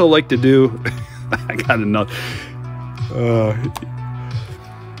 They also like to do, I got another, I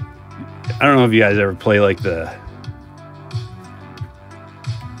don't know if you guys ever play like the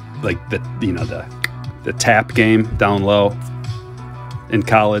you know, the tap game down low. In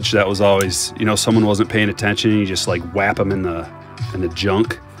college, that was always, you know, someone wasn't paying attention, and you just like whap them in the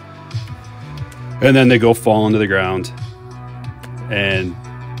junk, and then they go fall into the ground. And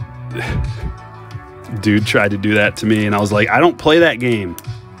dude tried to do that to me, and I was like, I don't play that game.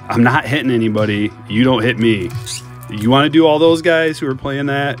 I'm not hitting anybody. You don't hit me. You want to do all those guys who are playing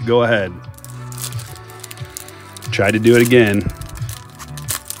that? Go ahead. Tried to do it again,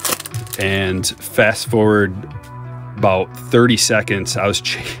 and fast forward about 30 seconds, I was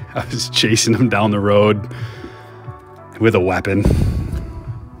chasing him down the road with a weapon.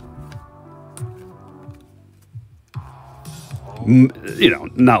 You know,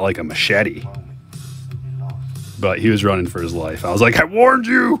 not like a machete, but he was running for his life. I was like, I warned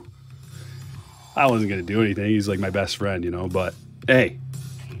you. I wasn't going to do anything. He's like my best friend, you know, but hey,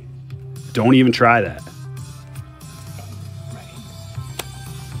 don't even try that.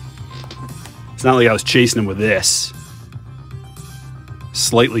 It's not like I was chasing him with this.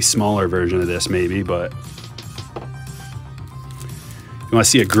 Slightly smaller version of this maybe, but you want to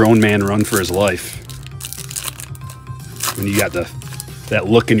see a grown man run for his life when you got that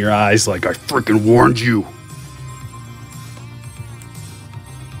look in your eyes like, I freaking warned you.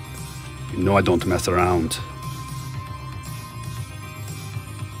 You know I don't mess around.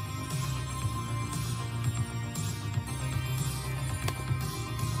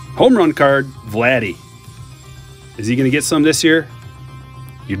 Home run card, Vladdy. Is he going to get some this year?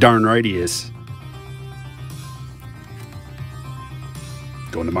 You're darn right he is.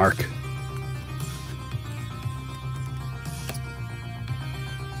 Going to Mark.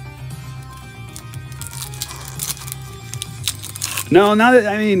 No, not that,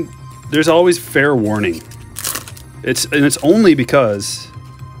 I mean, there's always fair warning. It's only because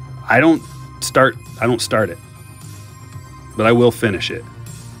I don't start it. But I will finish it.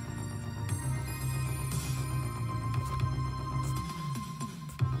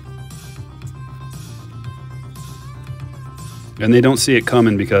 And they don't see it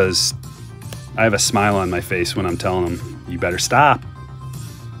coming because I have a smile on my face when I'm telling them, you better stop.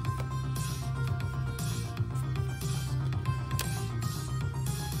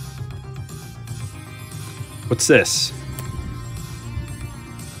 What's this?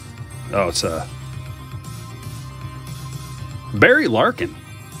 Oh, it's a Barry Larkin.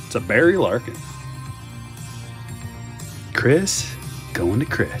 It's a Barry Larkin. Chris, going to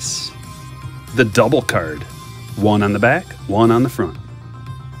Chris. The double card. One on the back, one on the front.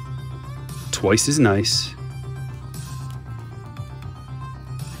 Twice as nice.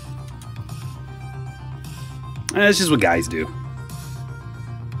 And that's just what guys do.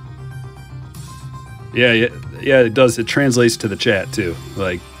 Yeah, it does. It translates to the chat too.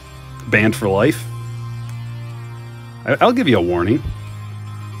 Like, banned for life. I'll give you a warning.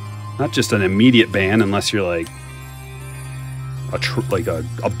 Not just an immediate ban unless you're like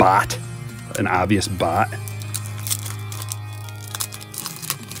a bot, an obvious bot.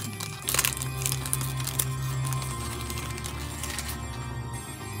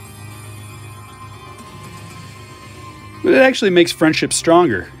 But it actually makes friendships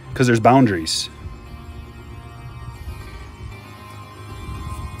stronger because there's boundaries.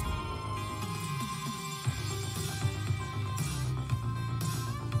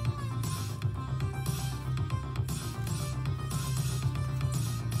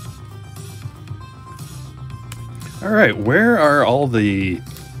 All right, where are all the...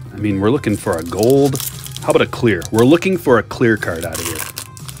 I mean, we're looking for a gold. How about a clear? We're looking for a clear card out of here.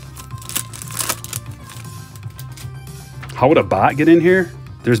 How would a bot get in here?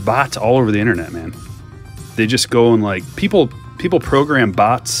 There's bots all over the internet, man. They just go and like... People program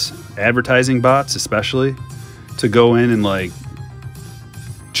bots, advertising bots especially, to go in and like...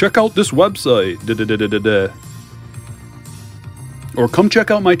 Check out this website. Da, da, da, da, da, da. Or come check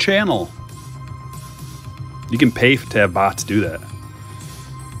out my channel. You can pay to have bots do that.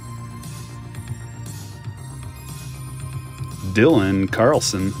 Dylan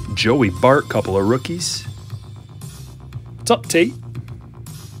Carlson, Joey Bart, couple of rookies. What's up, Tate?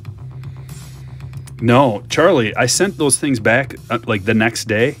 No, Charlie, I sent those things back like the next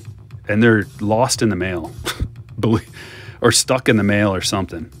day, and they're lost in the mail. Or stuck in the mail or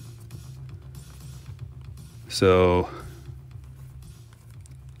something. So...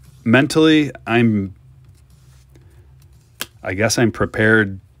 mentally, I guess I'm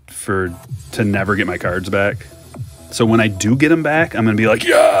prepared to never get my cards back. So when I do get them back, I'm gonna be like,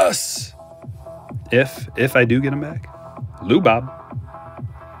 yes! If I do get them back. Lou Bob.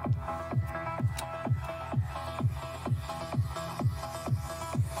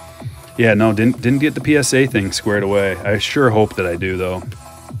 Yeah, no, didn't get the PSA thing squared away. I sure hope that I do though.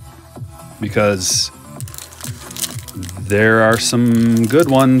 Because there are some good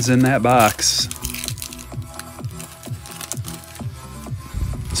ones in that box.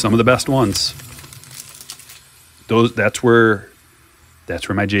 Some of the best ones. That's where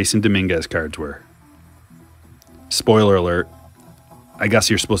my Jason Dominguez cards were. Spoiler alert. I guess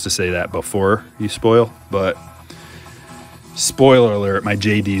you're supposed to say that before you spoil, but spoiler alert, my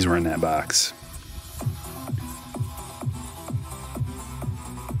JDs were in that box.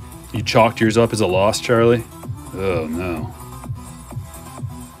 You chalked yours up as a loss, Charlie? Oh, no.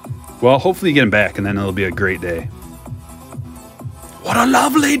 Well, hopefully you get him back, and then it'll be a great day. What a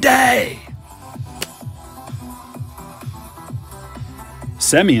lovely day!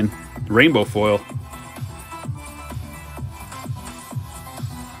 Semyon, rainbow foil.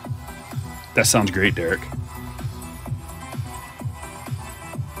 That sounds great, Derek.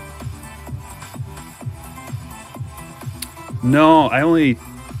 No, I only...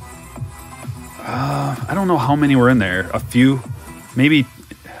 I don't know how many were in there. A few, maybe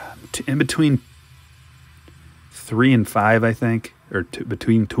in between 3 and 5, I think, or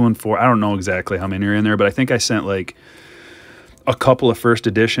between 2 and 4. I don't know exactly how many are in there, but I think I sent like a couple of first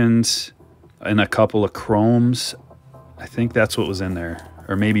editions and a couple of chromes. I think that's what was in there,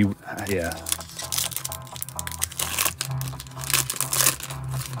 or maybe, yeah.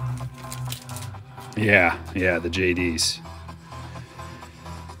 Yeah, the JDs.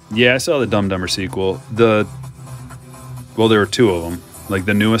 Yeah, I saw the Dumb Dumber sequel. Well, there were 2 of them. Like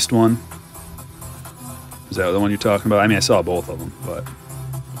the newest one. Is that the one you're talking about? I mean, I saw both of them, but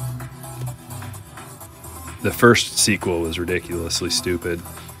the first sequel was ridiculously stupid.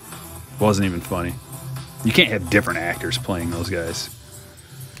 Wasn't even funny. You can't have different actors playing those guys.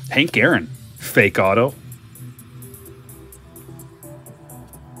 Hank Aaron, fake auto.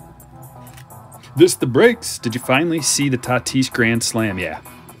 This the breaks. Did you finally see the Tatis Grand Slam? Yeah.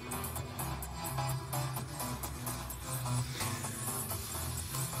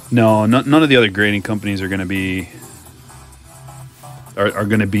 No, none of the other grading companies are going to be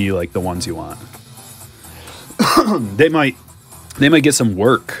going to be like the ones you want. They might get some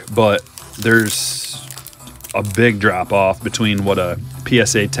work, but there's a big drop off between what a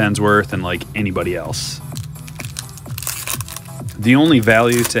PSA 10's worth and like anybody else. The only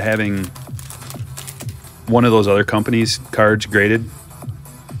value to having one of those other companies' cards graded,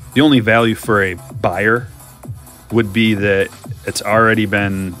 the only value for a buyer would be that it's already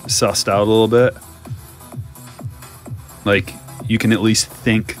been sussed out a little bit. Like, you can at least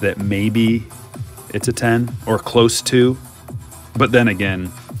think that maybe it's a 10 or close to. But then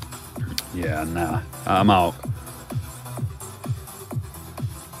again, yeah, nah, I'm out.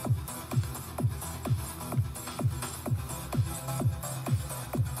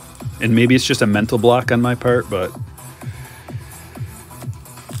 And maybe it's just a mental block on my part, but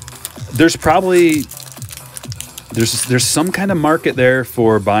there's probably there's some kind of market there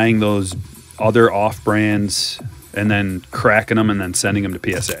for buying those other off brands and then cracking them and then sending them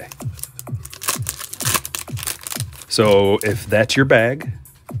to PSA. So if that's your bag,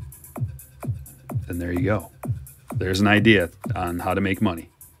 then there you go. There's an idea on how to make money.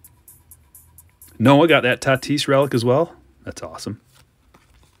 Noah got that Tatis relic as well. That's awesome.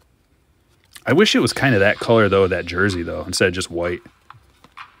 I wish it was kind of that color, though, that jersey, though, instead of just white.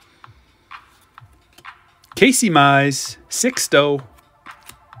 Casey Mize, Sixto.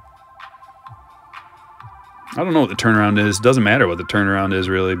 I don't know what the turnaround is. Doesn't matter what the turnaround is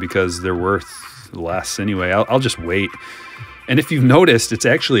really, because they're worth less anyway. I'll just wait. And if you've noticed, it's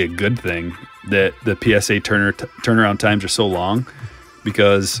actually a good thing that the PSA turnaround times are so long,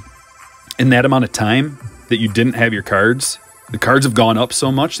 because in that amount of time that you didn't have your cards, the cards have gone up so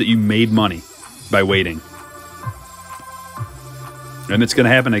much that you made money by waiting. And it's going to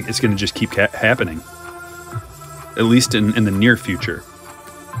happen. It's going to just keep happening, at least in the near future.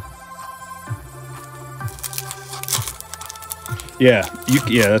 Yeah,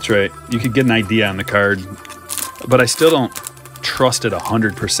 that's right. You could get an idea on the card, but I still don't trust it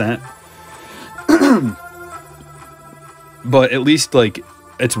 100%. But at least, like,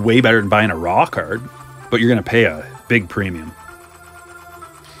 it's way better than buying a raw card, but you're going to pay a big premium.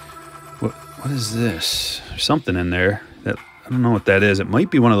 What is this? There's something in there that I don't know what that is. It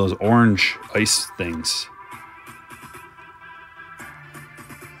might be one of those orange ice things.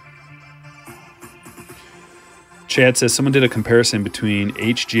 Chad says someone did a comparison between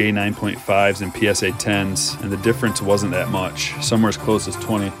HGA 9.5s and PSA 10s, and the difference wasn't that much. Somewhere as close as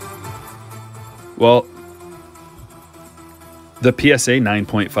 20. Well, the PSA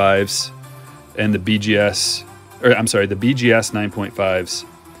 9.5s and the BGS, or I'm sorry, the BGS 9.5s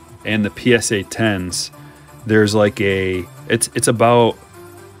and the PSA 10s, there's like it's about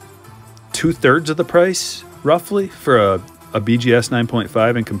 2/3 of the price, roughly, for a BGS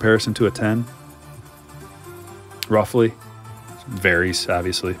 9.5 in comparison to a 10. Roughly. Varies,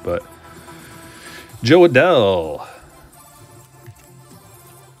 obviously, but Joe Adele.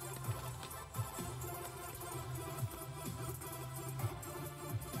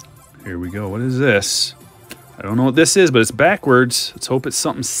 Here we go. What is this? I don't know what this is, but it's backwards. Let's hope it's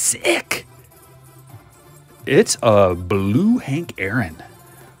something sick. It's a blue Hank Aaron.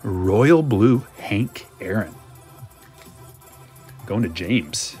 Royal blue Hank Aaron. Going to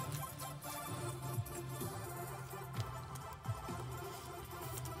James.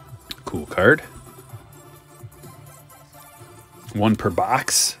 Cool card. 1 per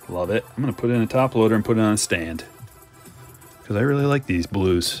box. Love it. I'm going to put it in a top loader and put it on a stand, because I really like these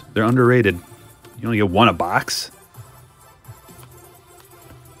blues. They're underrated. You only get 1 a box.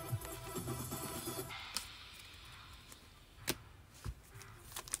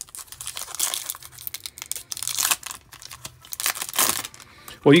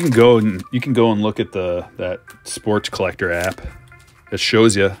 Well, you can go and look at that sports collector app. It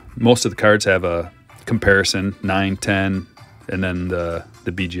shows you most of the cards have a comparison, 9, 10, and then the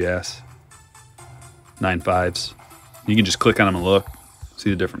BGS 9.5s. You can just click on them and look, see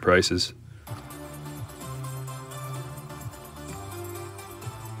the different prices.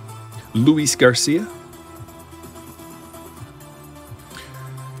 Luis Garcia,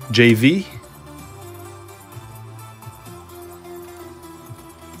 JV.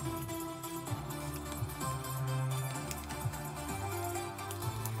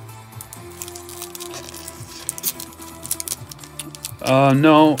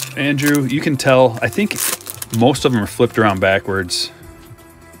 No, Andrew, you can tell. I think most of them are flipped around backwards.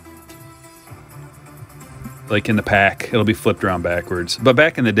 Like in the pack, it'll be flipped around backwards. But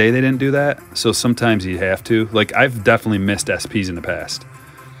back in the day, they didn't do that. So sometimes you have to. Like, I've definitely missed SPs in the past.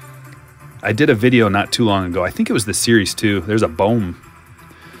 I did a video not too long ago. I think it was the Series 2. There's a Bohm.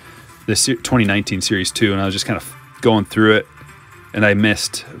 The 2019 Series 2. And I was just kind of going through it. And I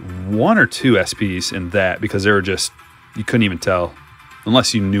missed 1 or 2 SPs in that because they were just, you couldn't even tell.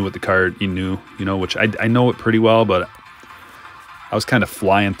 Unless you knew what the card, you knew, which I know it pretty well, but I was kind of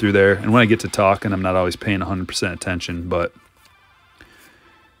flying through there. And when I get to talking, I'm not always paying 100% attention, but.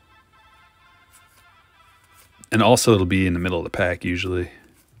 And also it'll be in the middle of the pack usually.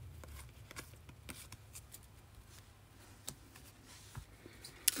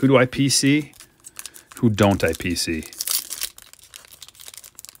 Who do I PC? Who don't I PC?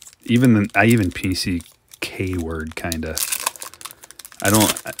 I even PC K-word, kind of. I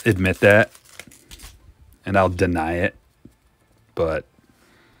don't admit that, and I'll deny it, but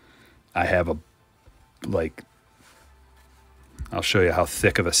I have I'll show you how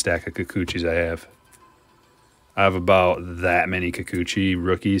thick of a stack of Kikuchis I have. I have about that many Kikuchi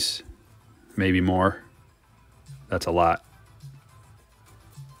rookies, maybe more. That's a lot.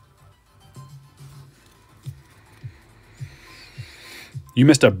 You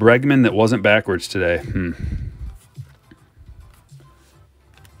missed a Bregman that wasn't backwards today.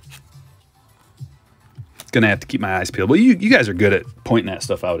 Gonna have to keep my eyes peeled. Well, you guys are good at pointing that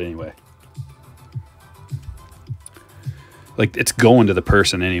stuff out anyway. Like, it's going to the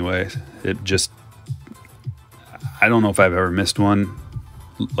person anyway. It just, I don't know if I've ever missed one.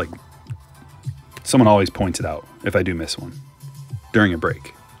 Like, someone always points it out if I do miss one during a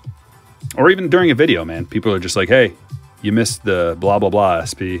break. Or even during a video, man. People are just like, hey, you missed the blah, blah, blah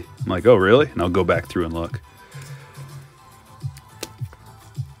SP. I'm like, oh, really? And I'll go back through and look.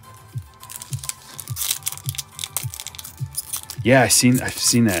 Yeah, I've seen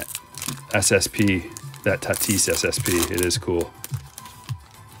that SSP, that Tatis SSP. It is cool.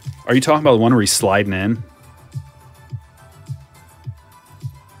 Are you talking about the one where he's sliding in?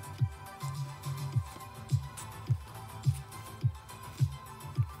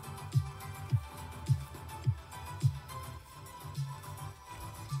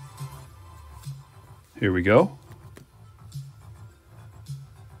 Here we go.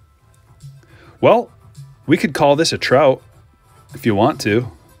 Well, we could call this a trout if you want to.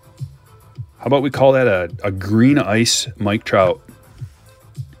 How about we call that a green ice Mike Trout?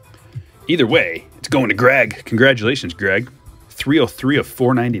 Either way, it's going to Greg. Congratulations, Greg. 303 of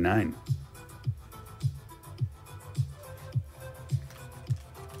 499.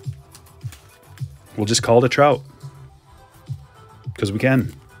 We'll just call it a trout. Because we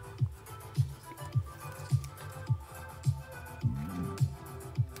can.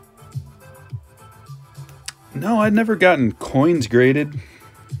 No, I'd never gotten coins graded.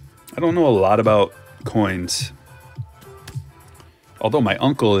 I don't know a lot about coins. Although my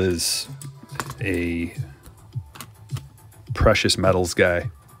uncle is a precious metals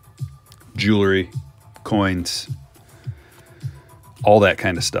guy. Jewelry, coins, all that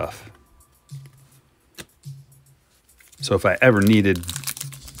kind of stuff. So if I ever needed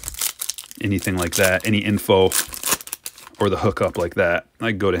anything like that, any info or the hookup like that,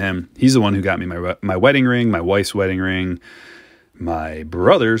 I'd go to him. He's the one who got me my wedding ring, my wife's wedding ring, my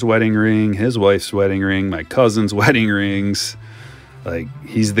brother's wedding ring, his wife's wedding ring, my cousin's wedding rings. Like,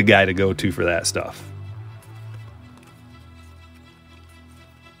 he's the guy to go to for that stuff.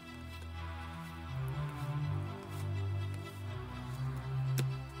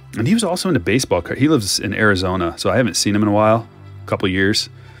 And he was also into baseball cards. He lives in Arizona, so I haven't seen him in a while, a couple years.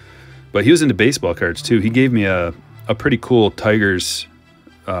 But he was into baseball cards too. He gave me a pretty cool Tigers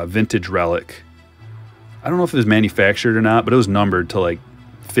vintage relic. I don't know if it was manufactured or not, but it was numbered to like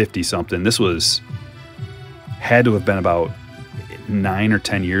 50 something. This had to have been about 9 or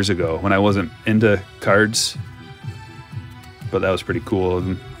 10 years ago when I wasn't into cards. But that was pretty cool of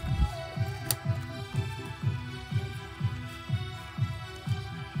him.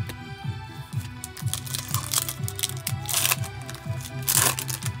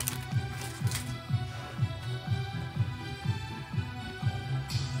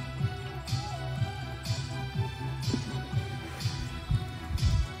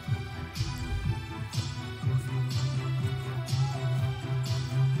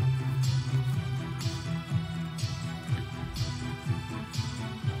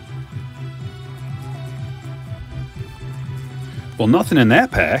 Well, nothing in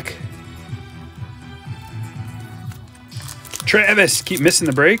that pack. Travis, keep missing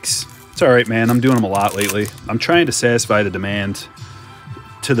the breaks. It's all right, man. I'm doing them a lot lately. I'm trying to satisfy the demand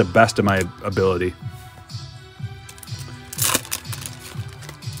to the best of my ability.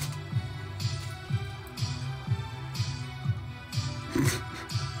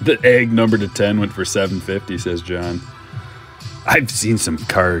 The egg number to 10 went for $750, says John. I've seen some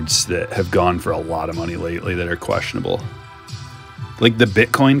cards that have gone for a lot of money lately that are questionable. Like the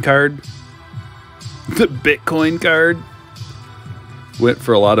Bitcoin card. The Bitcoin card went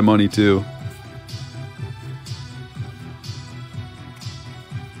for a lot of money too.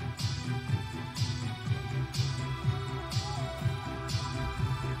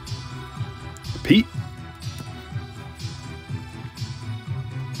 Pete.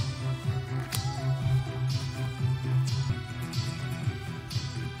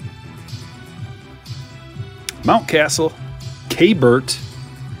 Mountcastle, K-Bert,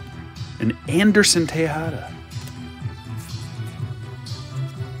 and Anderson Tejada.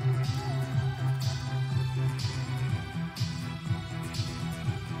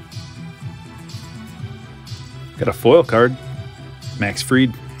 Got a foil card, Max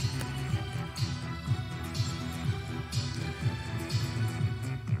Fried.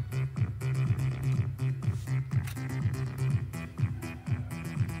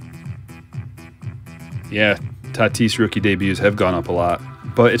 Yeah, Tatis rookie debuts have gone up a lot,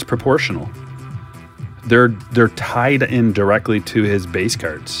 but it's proportional. They're tied in directly to his base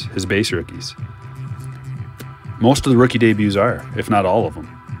cards, his base rookies. Most of the rookie debuts are, if not all of them.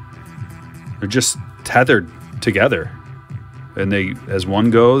 They're just tethered together. And they, as one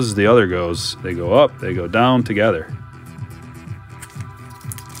goes, the other goes. They go up, they go down together.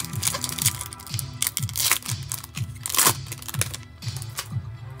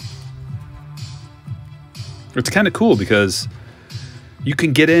 It's kind of cool because You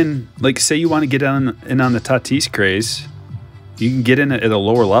can get in, like say you want to get in on the Tatis craze, you can get in at a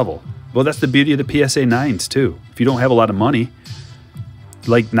lower level. Well, that's the beauty of the PSA 9s too. If you don't have a lot of money,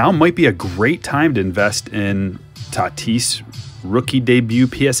 like now might be a great time to invest in Tatis rookie debut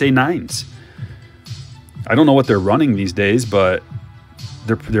PSA 9s. I don't know what they're running these days, but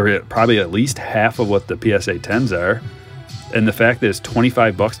they're probably at least half of what the PSA 10s are. And the fact that it's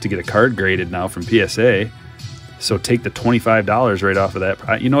 $25 to get a card graded now from PSA, so take the $25 right off of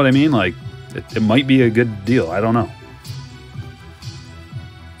that. You know what I mean? Like, it might be a good deal. I don't know.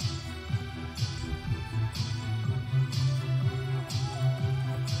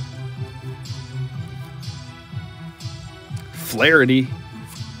 Flaherty.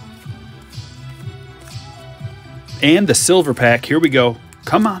 And the silver pack. Here we go.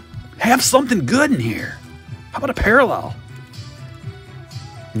 Come on. Have something good in here. How about a parallel?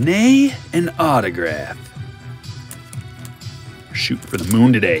 Nay, an autograph. We're shooting for the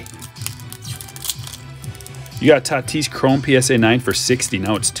moon today. You got Tatis Chrome PSA 9 for 60.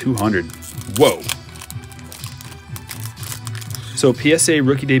 Now it's 200. Whoa. So PSA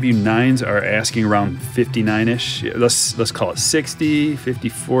rookie debut 9s are asking around 59-ish. Yeah, let's call it 60, 50,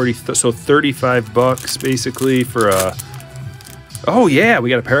 40. So $35 basically for a... Oh yeah, we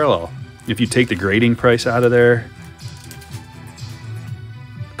got a parallel. If you take the grading price out of there.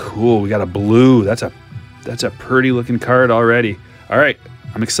 Cool, we got a blue. That's a pretty looking card already. All right,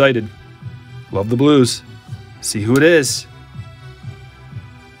 I'm excited. Love the blues. See who it is.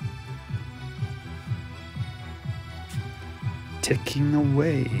 Ticking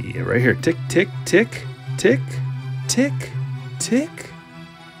away right here. Tick, tick, tick, tick, tick, tick.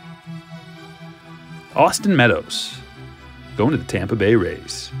 Austin Meadows going to the Tampa Bay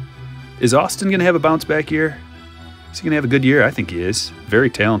Rays. Is Austin going to have a bounce back year? Is he going to have a good year? I think he is. Very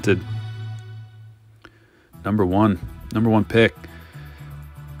talented. Number one pick.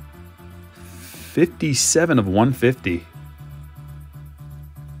 57 of 150.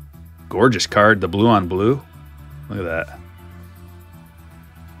 Gorgeous card, the blue on blue. Look at that.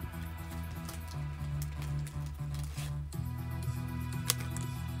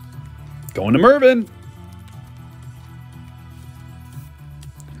 Going to Mervin.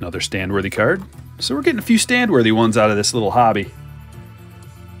 Another stand-worthy card. So we're getting a few stand-worthy ones out of this little hobby.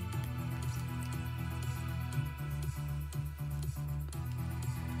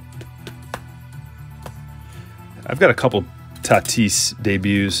 I've got a couple Tatis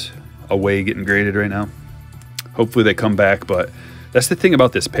debuts away getting graded right now. Hopefully they come back, but that's the thing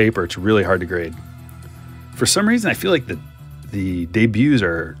about this paper. It's really hard to grade. For some reason, I feel like the debuts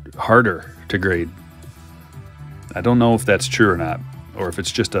are harder to grade. I don't know if that's true or not, or if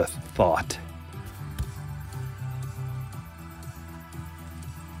it's just a thought.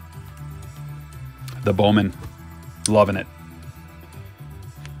 The Bowman, loving it.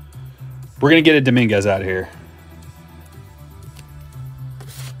 We're going to get a Dominguez out of here.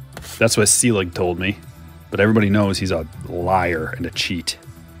 That's what Selig told me. But everybody knows he's a liar and a cheat.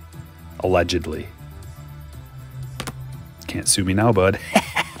 Allegedly. Can't sue me now, bud.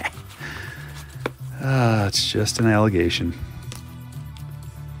 It's just an allegation.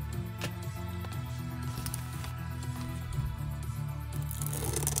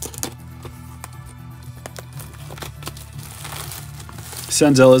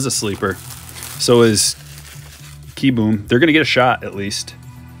 Senzel is a sleeper. So is Keyboom. They're going to get a shot at least.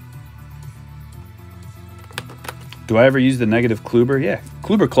 Do I ever use the negative Kluber? Yeah.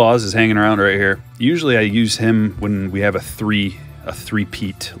 Kluber Claus is hanging around right here. Usually I use him when we have a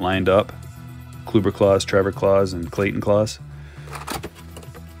three-peat lined up. Kluber Claus, Trevor Claus, and Clayton Claus.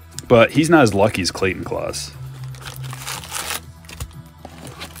 But he's not as lucky as Clayton Claus.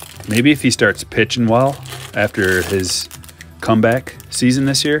 Maybe if he starts pitching well after his comeback season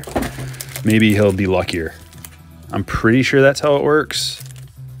this year, maybe he'll be luckier. I'm pretty sure that's how it works.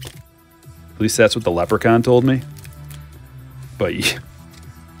 At least that's what the leprechaun told me. But you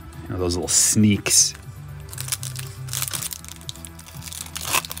know, those little sneaks.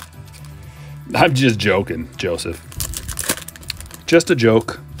 I'm just joking, Joseph. Just a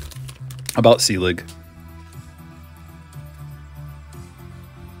joke about Selig.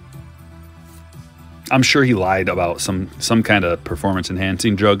 I'm sure he lied about some kind of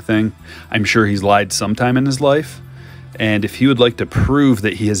performance-enhancing drug thing. I'm sure he's lied sometime in his life. And if he would like to prove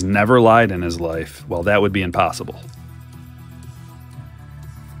that he has never lied in his life, well, that would be impossible.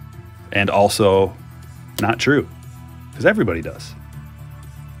 And also not true, because everybody does.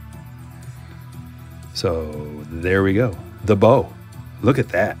 So there we go. The bow. Look at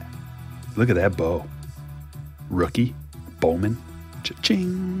that. Look at that bow. Rookie, Bowman,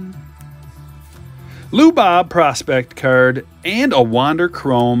 cha-ching. Lou Bob prospect card and a Wander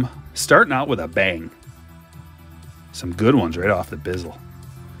Chrome, starting out with a bang. Some good ones right off the bizzle.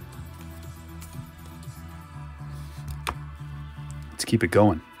 Let's keep it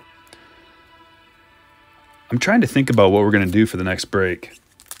going. I'm trying to think about what we're going to do for the next break.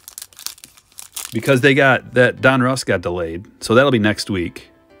 Because they got that Don Russ got delayed, so that'll be next week.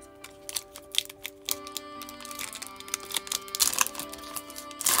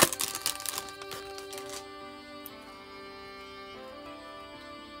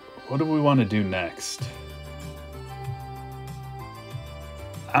 What do we want to do next?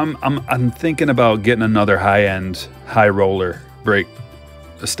 I'm thinking about getting another high-end, high roller break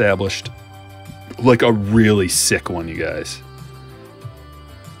established. Like a really sick one, you guys.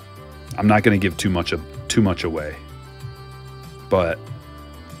 I'm not going to give too much away. But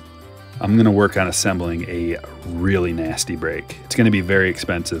I'm going to work on assembling a really nasty break. It's going to be very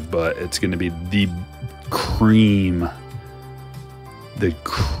expensive, but it's going to be the cream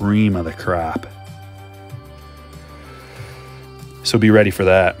of the crop. So be ready for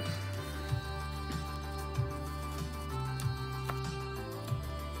that.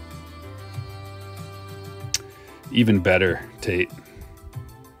 Even better, Tate.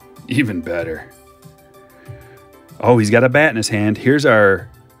 Even better. Oh, he's got a bat in his hand. Here's our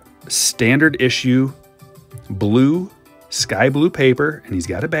standard issue blue, sky blue paper, and he's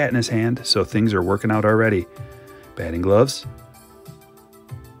got a bat in his hand, so things are working out already. Batting gloves.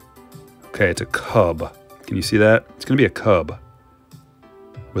 Okay, it's a cub. Can you see that? It's going to be a cub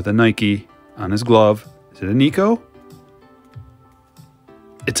with a Nike on his glove. Is it a Nico?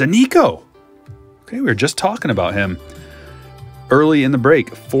 It's a Nico. Okay, we were just talking about him early in the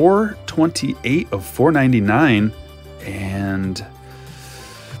break. 428 of 499. And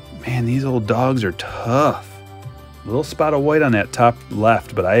man, these old dogs are tough. A little spot of white on that top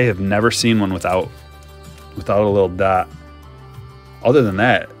left, but I have never seen one without a little dot. Other than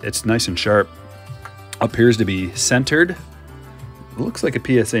that, it's nice and sharp. Appears to be centered. It looks like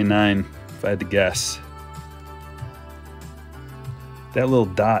a PSA 9, if I had to guess. That little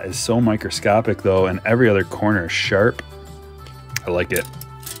dot is so microscopic, though, and every other corner is sharp. I like it.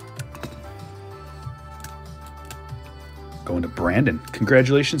 Going to Brandon.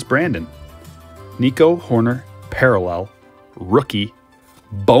 Congratulations, Brandon. Nico Horner, parallel, rookie,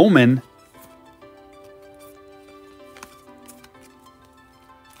 Bowman.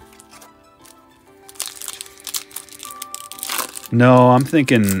 No, I'm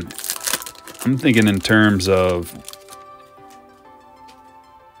thinking in terms of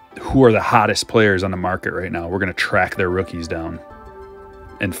who are the hottest players on the market right now. We're going to track their rookies down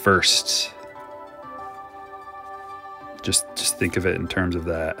and firsts. Just think of it in terms of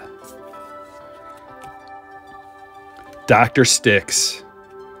that. Dr. Sticks.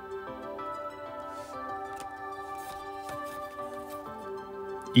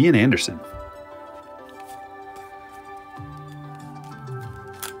 Ian Anderson.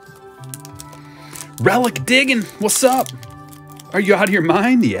 Relic digging. What's up? Are you out of your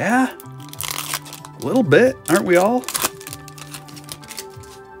mind? Yeah. A little bit, aren't we all?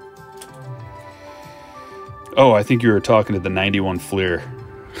 Oh, I think you were talking to the 91 Fleer.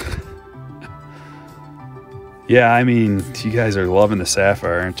 Yeah, I mean, you guys are loving the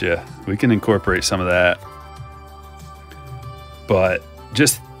Sapphire, aren't you? We can incorporate some of that. But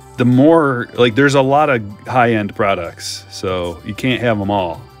just the more, like, there's a lot of high-end products, so you can't have them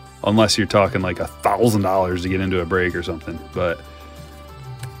all. Unless you're talking like $1,000 to get into a break or something. But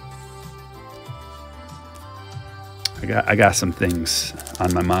I got some things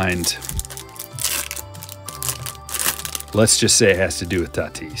on my mind. Let's just say it has to do with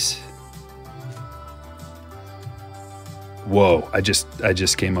Tatis. Whoa, I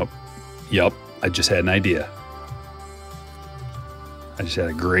just came up. Yup, I just had an idea. I just had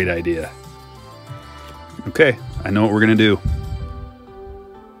a great idea. Okay, I know what we're going to do.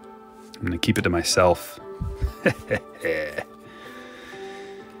 I'm going to keep it to myself.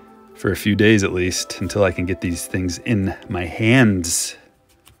 For a few days at least, until I can get these things in my hands.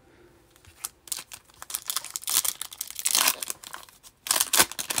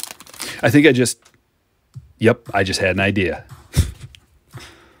 I think I just had an idea.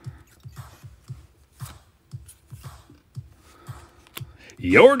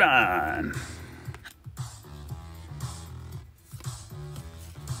 Jordan.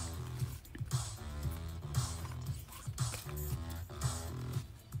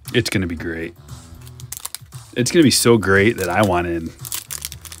 It's going to be great. It's going to be so great that I want in.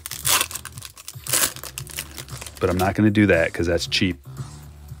 But I'm not going to do that because that's cheap.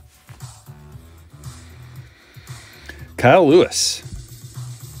 Kyle Lewis.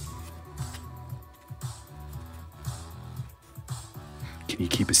 Can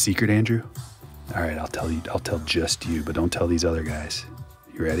you keep a secret, Andrew? All right, I'll tell you. I'll tell just you, but don't tell these other guys.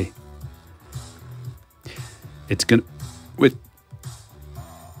 You ready? It's gonna with,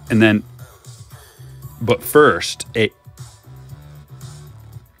 and then, but first,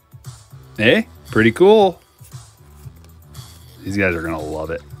 pretty cool. These guys are gonna love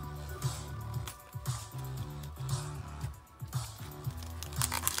it.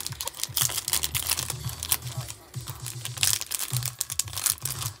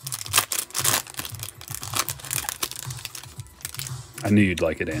 I knew you'd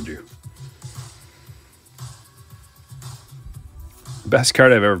like it, Andrew. The best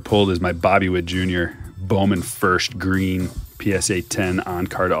card I've ever pulled is my Bobby Witt Jr. Bowman First Green PSA 10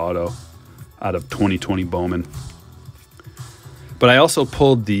 on-card auto out of 2020 Bowman. But I also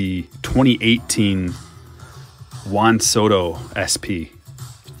pulled the 2018 Juan Soto SP.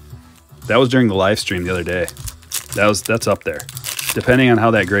 That was during the live stream the other day. That's up there. Depending on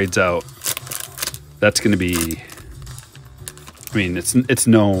how that grades out, that's going to be, I mean, it's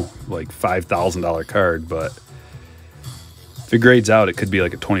no like $5,000 card, but if it grades out, it could be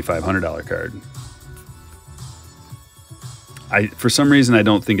like a $2,500 card. For some reason, I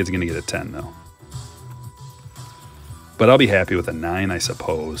don't think it's going to get a 10 though. But I'll be happy with a 9, I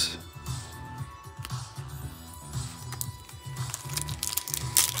suppose.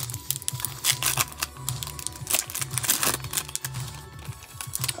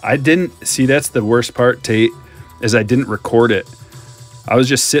 I didn't see, that's the worst part, Tate, is I didn't record it. I was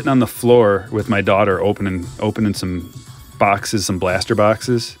just sitting on the floor with my daughter opening some boxes, some blaster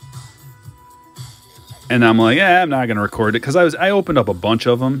boxes. And I'm like, yeah, I'm not going to record it because I opened up a bunch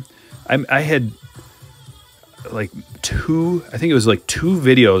of them. I had like I think it was like 2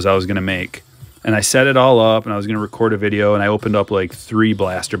 videos I was going to make. And I set it all up and I was going to record a video and I opened up like 3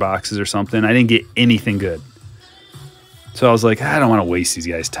 blaster boxes or something. I didn't get anything good. So I was like, I don't want to waste these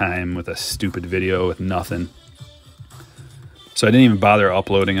guys' time with a stupid video with nothing. So I didn't even bother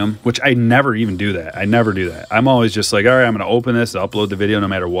uploading them, which I never even do that. I never do that. I'm always just like, all right, I'm going to open this, upload the video no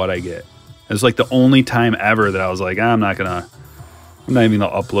matter what I get. It's like the only time ever that I was like, I'm not even going to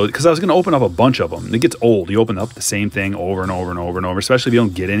upload it because I was going to open up a bunch of them. It gets old. You open up the same thing over and over and over and over, especially if you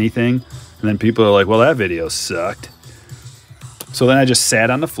don't get anything. And then people are like, well, that video sucked. So then I just sat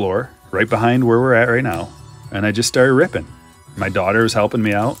on the floor right behind where we're at right now. And I just started ripping. My daughter was helping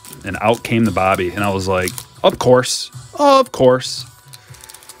me out and out came the Bobby. And I was like, of course.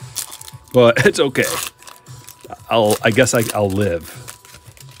 But it's okay. I guess I'll live.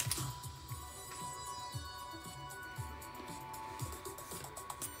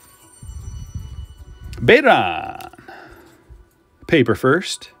 Bayron. Paper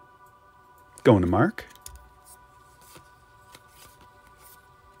first. Going to Mark.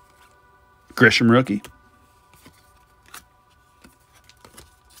 Grisham rookie.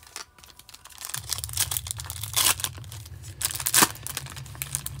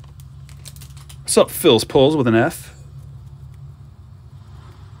 What's up, Phil's Pulls with an F?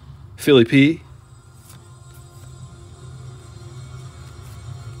 Philly P.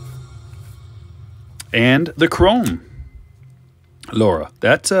 And the Chrome. Laura.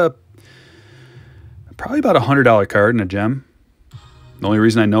 That's probably about $100 card in a gem. The only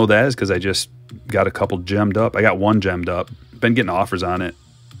reason I know that is because I just got a couple gemmed up. I got 1 gemmed up. Been getting offers on it.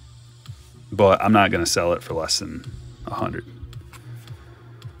 But I'm not going to sell it for less than 100.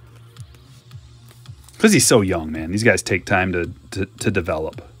 Because he's so young, man. These guys take time to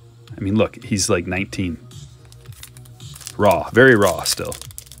develop. I mean, look, he's like 19. Raw. Very raw still.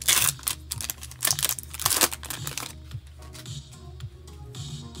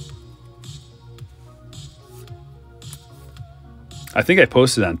 I think I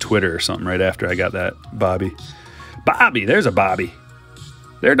posted on Twitter or something right after I got that Bobby. Bobby, there's a Bobby.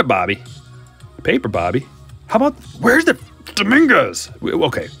 There's the Bobby. Paper Bobby. How about, where's the Dominguez?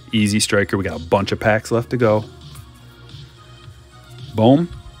 Okay, easy Stryker. We got a bunch of packs left to go. Boom.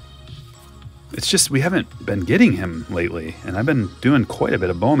 It's just we haven't been getting him lately, and I've been doing quite a bit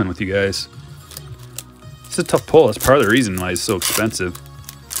of Bowman with you guys. It's a tough pull. That's part of the reason why he's so expensive.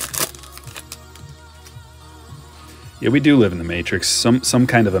 Yeah, we do live in the Matrix. Some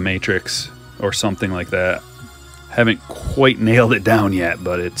kind of a Matrix or something like that. Haven't quite nailed it down yet,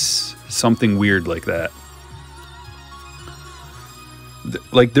 but it's something weird like that.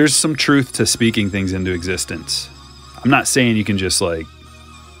 Like, there's some truth to speaking things into existence. I'm not saying you can just, like,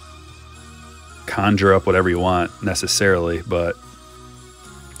 conjure up whatever you want necessarily, but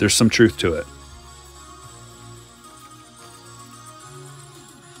there's some truth to it.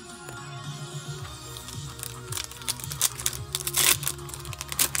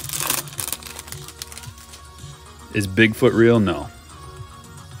 Is Bigfoot real? No.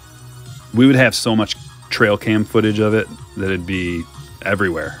 We would have so much trail cam footage of it that it'd be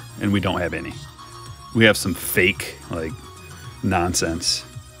everywhere, and we don't have any. We have some fake, like, nonsense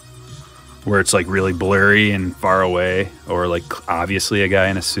where it's like really blurry and far away, or like obviously a guy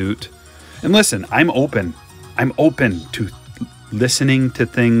in a suit. And listen, I'm open to listening to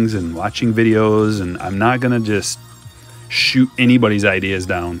things and watching videos, and I'm not gonna just shoot anybody's ideas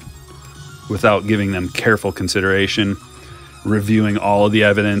down without giving them careful consideration, reviewing all of the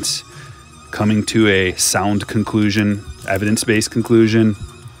evidence, coming to a sound conclusion, evidence-based conclusion.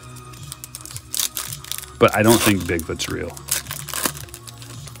 But I don't think Bigfoot's real.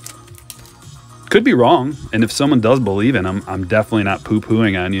 Could be wrong, and if someone does believe in him, I'm definitely not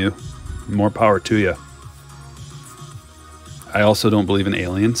poo-pooing on you. More power to you. I also don't believe in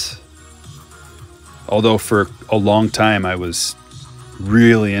aliens. Although for a long time I was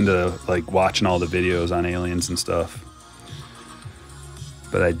really into like watching all the videos on aliens and stuff.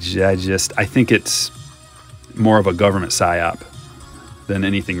 But I think it's more of a government psyop than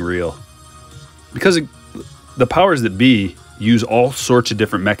anything real. Because the powers that be use all sorts of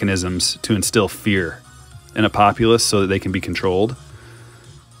different mechanisms to instill fear in a populace so that they can be controlled.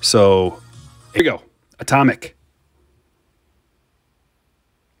 So, here we go. Atomic.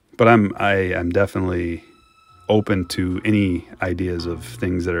 But I am definitely open to any ideas of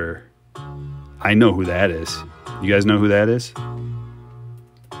things that are... I know who that is. You guys know who that is?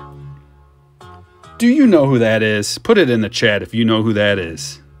 Do you know who that is? Put it in the chat if you know who that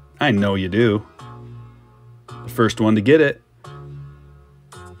is. I know you do. The first one to get it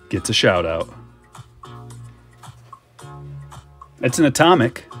gets a shout out. It's an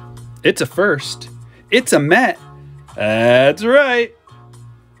atomic. It's a first. It's a Met. That's right.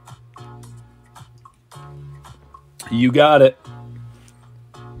 You got it.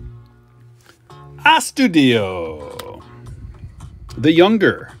 Astudio. The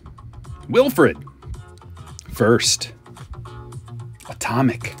Younger. Wilfred. First.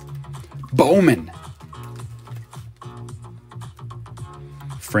 Atomic. Bowman.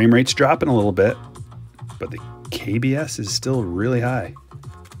 Frame rate's dropping a little bit, but the KBS is still really high.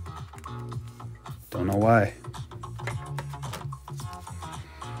 Don't know why.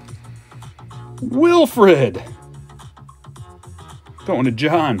 Wilfred. Going to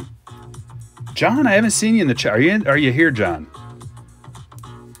John. John, I haven't seen you in the chat. Are you here, John?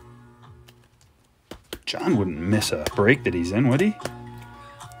 John wouldn't miss a break that he's in, would he?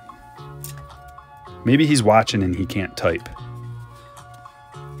 Maybe he's watching and he can't type.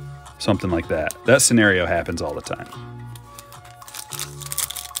 Something like that. That scenario happens all the time.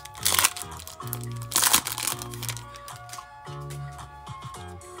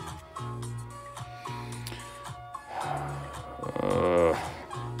 A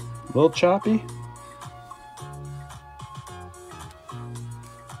little choppy.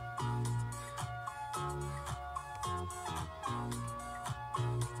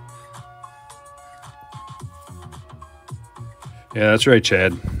 Yeah, that's right,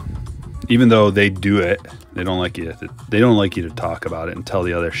 Chad. Even though they do it, they don't like you. They don't like you to talk about it and tell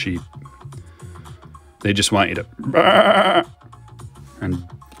the other sheep. They just want you to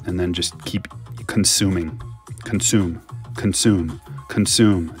and then just keep consuming, consume.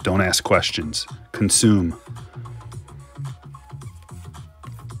 Don't ask questions. Consume.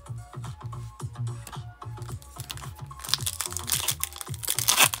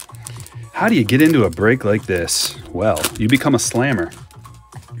 How do you get into a break like this? Well, you become a slammer.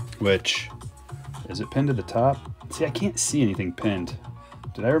 Which, is it pinned to the top? See, I can't see anything pinned.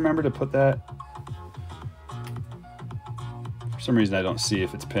 Did I remember to put that? For some reason, I don't see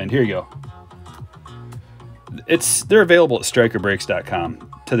if it's pinned. Here you go. They're available at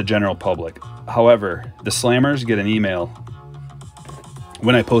StrykerBreaks.com to the general public. However, the slammers get an email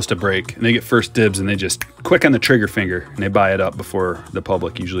when I post a break, and they get first dibs, and they just click on the trigger finger, and they buy it up before the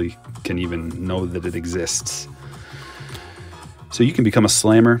public usually can even know that it exists. So you can become a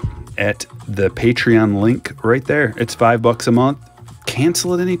slammer at the Patreon link right there. It's $5 a month.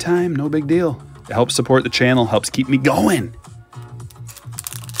 Cancel at any time, no big deal. It helps support the channel, helps keep me going.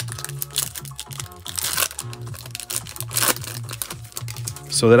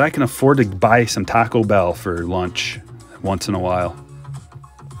 So that I can afford to buy some Taco Bell for lunch once in a while.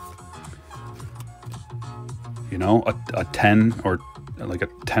 You know, a 10 or like a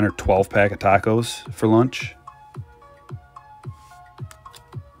 10 or 12 pack of tacos for lunch.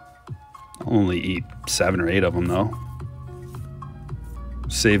 I'll only eat 7 or 8 of them though.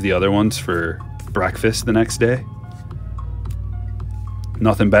 Save the other ones for breakfast the next day.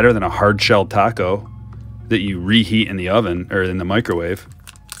 Nothing better than a hard-shelled taco that you reheat in the oven or in the microwave.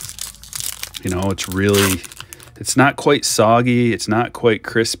 You know, it's It's not quite soggy. It's not quite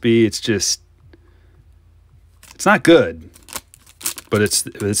crispy. It's just, it's not good, but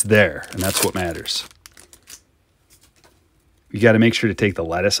it's there, and that's what matters. You got to make sure to take the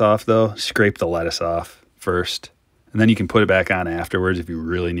lettuce off, though. Scrape the lettuce off first, and then you can put it back on afterwards if you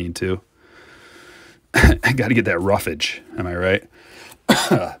really need to. I got to get that roughage. Am I right?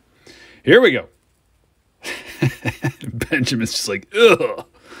 Here we go. Benjamin's just like, ugh.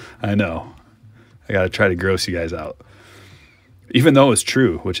 I know. I got to try to gross you guys out. Even though it's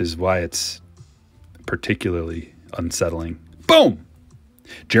true, which is why it's particularly unsettling. Boom!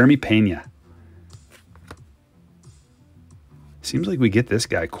 Jeremy Pena. Seems like we get this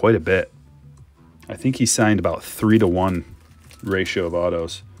guy quite a bit. I think he signed about 3-to-1 ratio of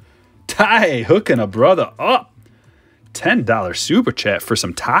autos. Ty hooking a brother up. $10 super chat for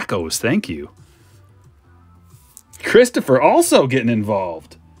some tacos. Thank you. Christopher also getting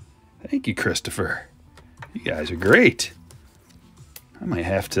involved. Thank you, Christopher. You guys are great. I might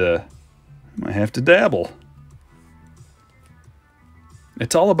have to dabble.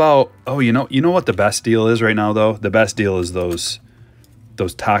 It's all about, oh, you know what the best deal is right now, though? The best deal is those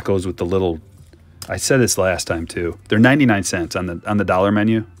tacos with the little, I said this last time too. They're 99 cents on the dollar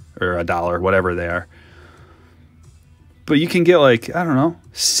menu, or $1, whatever they are. But you can get like, I don't know,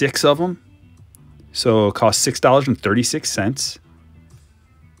 6 of them. So it costs $6.36.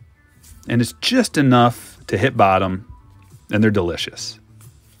 And it's just enough to hit bottom, and they're delicious.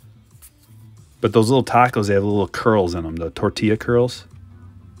 But those little tacos, they have little curls in them, the tortilla curls.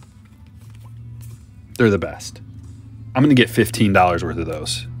 They're the best. I'm going to get $15 worth of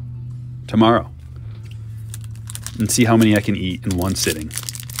those tomorrow and see how many I can eat in one sitting.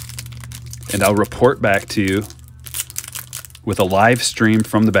 And I'll report back to you with a live stream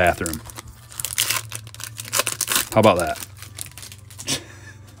from the bathroom. How about that?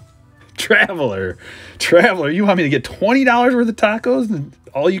 Traveler, you want me to get $20 worth of tacos and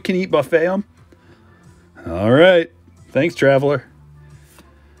all you can eat buffet them? All right. Thanks, Traveler.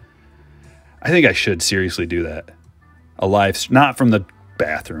 I think I should seriously do that. A live, not from the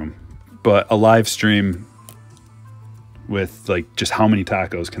bathroom, but a live stream with like just how many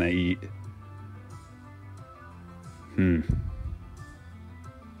tacos can I eat?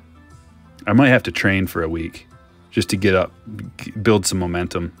 I might have to train for a week just to get up, build some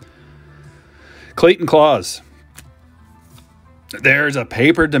momentum. Clayton Claus. There's a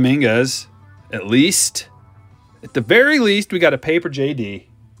paper Dominguez. At the very least, we got a paper JD.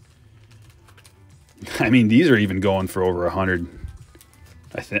 I mean, these are even going for over 100.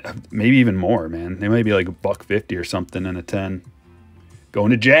 I think maybe even more, man. They might be like $1.50 or something in a 10.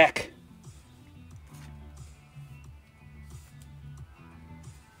 Going to Jack.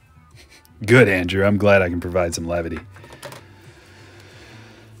 Good, Andrew. I'm glad I can provide some levity.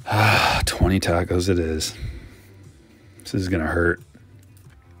 20 tacos it is. This is going to hurt.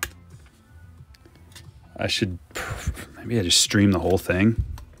 Maybe I just stream the whole thing.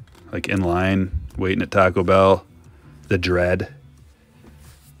 Like in line, waiting at Taco Bell. The dread.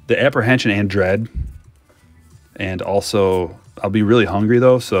 The apprehension and dread. And also, I'll be really hungry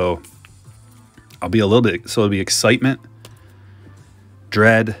though, so I'll be a little bit, so it'll be excitement,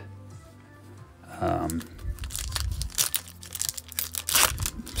 dread,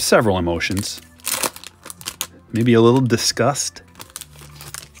 several emotions. Maybe a little disgust.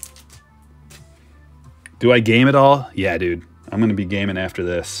 Do I game it all? Yeah, dude. I'm going to be gaming after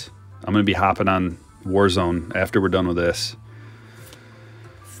this. I'm going to be hopping on Warzone after we're done with this.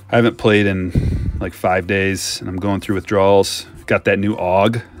 I haven't played in like 5 days, and I'm going through withdrawals. Got that new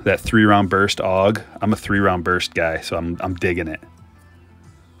AUG, that 3-round burst AUG. I'm a 3-round burst guy, so I'm digging it.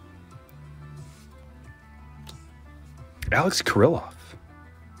 Alex Kirilloff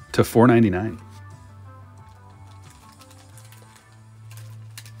to $4.99.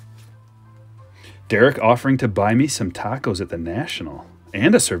 Derek offering to buy me some tacos at the National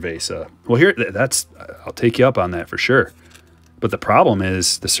and a cerveza. Well, here, I'll take you up on that for sure. But the problem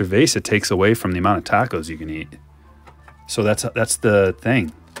is the cerveza takes away from the amount of tacos you can eat. So that's the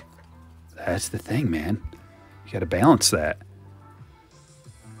thing. That's the thing, man. You got to balance that.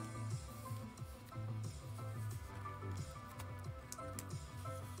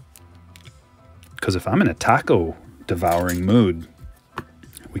 Because if I'm in a taco devouring mood,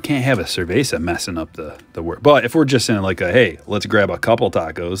 we can't have a cerveza messing up the work. But if we're just in like a, hey, let's grab a couple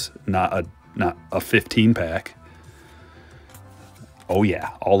tacos, not a 15-pack. Oh yeah,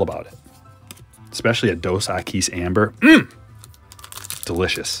 all about it. Especially a Dos Equis Amber.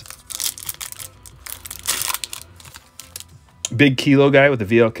 Delicious. Big kilo guy with the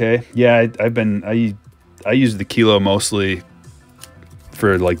VLK. Yeah, I use the kilo mostly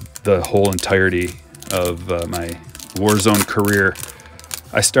for like the whole entirety of my Warzone career.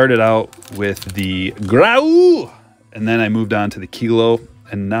 I started out with the Grau, and then I moved on to the Kilo,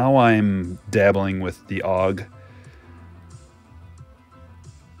 and now I'm dabbling with the AUG.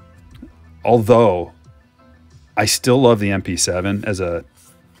 Although I still love the MP7 as a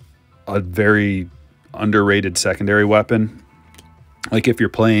very underrated secondary weapon. Like if you're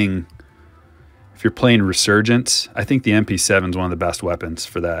playing Resurgence, I think the MP7 is one of the best weapons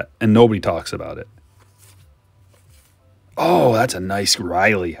for that, and nobody talks about it. Oh, that's a nice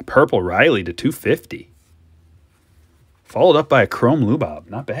Riley, a purple Riley to 250. Followed up by a chrome Lubob.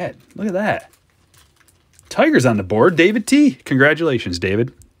 Not bad. Look at that. Tiger's on the board. David T. Congratulations,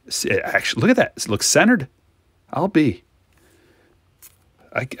 David. Actually, look at that. It looks centered. I'll be.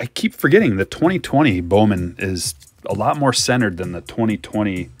 I keep forgetting the 2020 Bowman is a lot more centered than the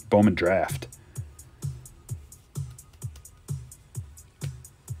 2020 Bowman draft.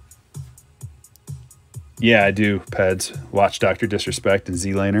 Yeah, I do, Peds. Watch Dr. Disrespect and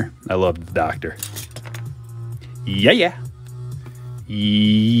Z-Laner. I love the Doctor. Yeah, yeah.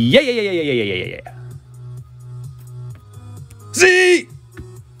 Yeah, yeah, yeah, yeah, yeah, yeah, yeah. Z!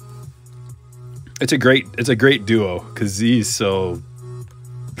 It's a great duo because Z's so,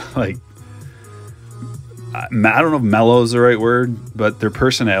 like, I don't know if mellow is the right word, but their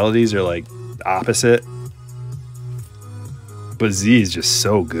personalities are like opposite. But Z is just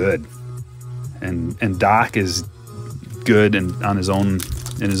so good. And Doc is good and in his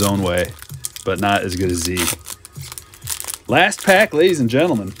own way, but not as good as Z. Last pack, ladies and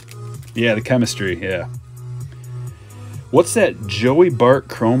gentlemen. Yeah, the chemistry, yeah. What's that Joey Bart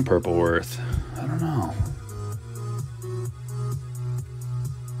Chrome Purple worth? I don't know.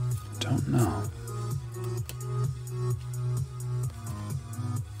 Don't know.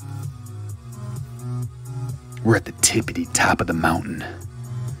 We're at the tippity top of the mountain.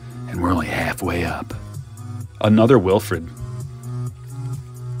 And we're only halfway up. Another Wilfred.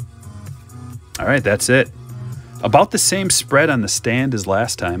 All right, that's it. About the same spread on the stand as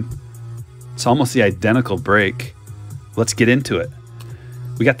last time. It's almost the identical break. Let's get into it.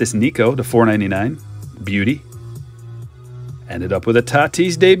 We got this Nico to $4.99. Beauty. Ended up with a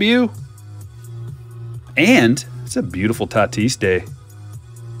Tatis debut. And it's a beautiful Tatis day.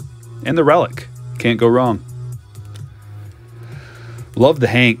 And the Relic. Can't go wrong. Love the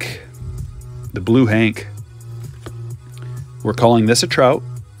Hank, the blue Hank. We're calling this a Trout,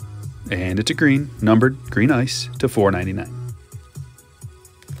 and it's a green, numbered green ice to $4.99.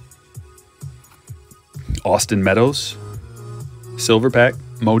 Austin Meadows, silver pack,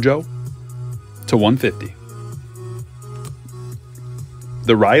 Mojo to $150.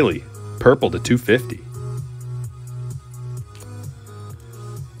 The Riley, purple to $250.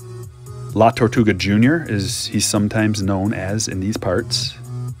 La Tortuga Jr. he's sometimes known as in these parts.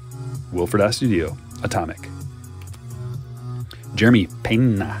 Wilfred Astudillo, Atomic. Jeremy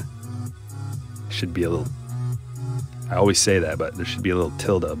Pena. Should be a little, I always say that, but there should be a little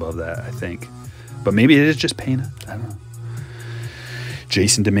tilde above that, I think. But maybe it is just Pena. I don't know.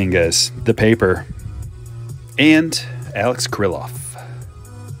 Jason Dominguez, the paper. And Alex Krylov.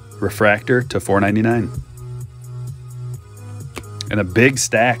 Refractor to $4.99. And a big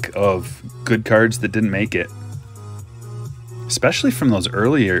stack of good cards that didn't make it. Especially from those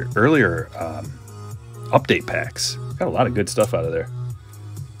earlier update packs. Got a lot of good stuff out of there.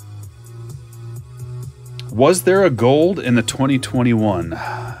 Was there a gold in the 2021?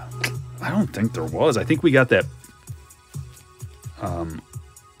 I don't think there was. I think we got that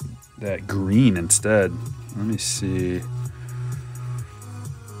that green instead. Let me see.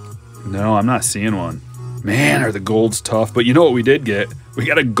 No, I'm not seeing one. Man, are the golds tough. But you know what we did get? We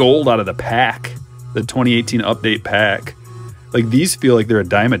got a gold out of the pack. The 2018 update pack. Like, these feel like they're a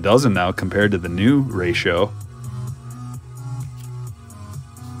dime a dozen now compared to the new ratio.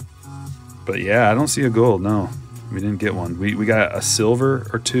 But yeah, I don't see a gold, no. We didn't get one. We got a silver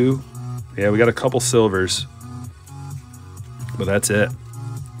or two. Yeah, we got a couple silvers. But that's it.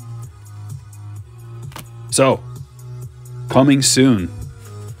 So, coming soon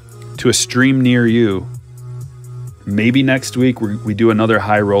to a stream near you. Maybe next week we do another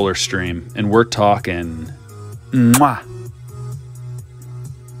high roller stream, and we're talking mwah,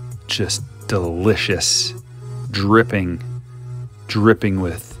 just delicious, dripping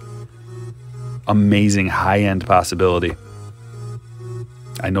with amazing high-end possibility.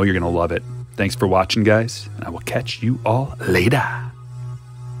 I know you're going to love it. Thanks for watching, guys, and I will catch you all later.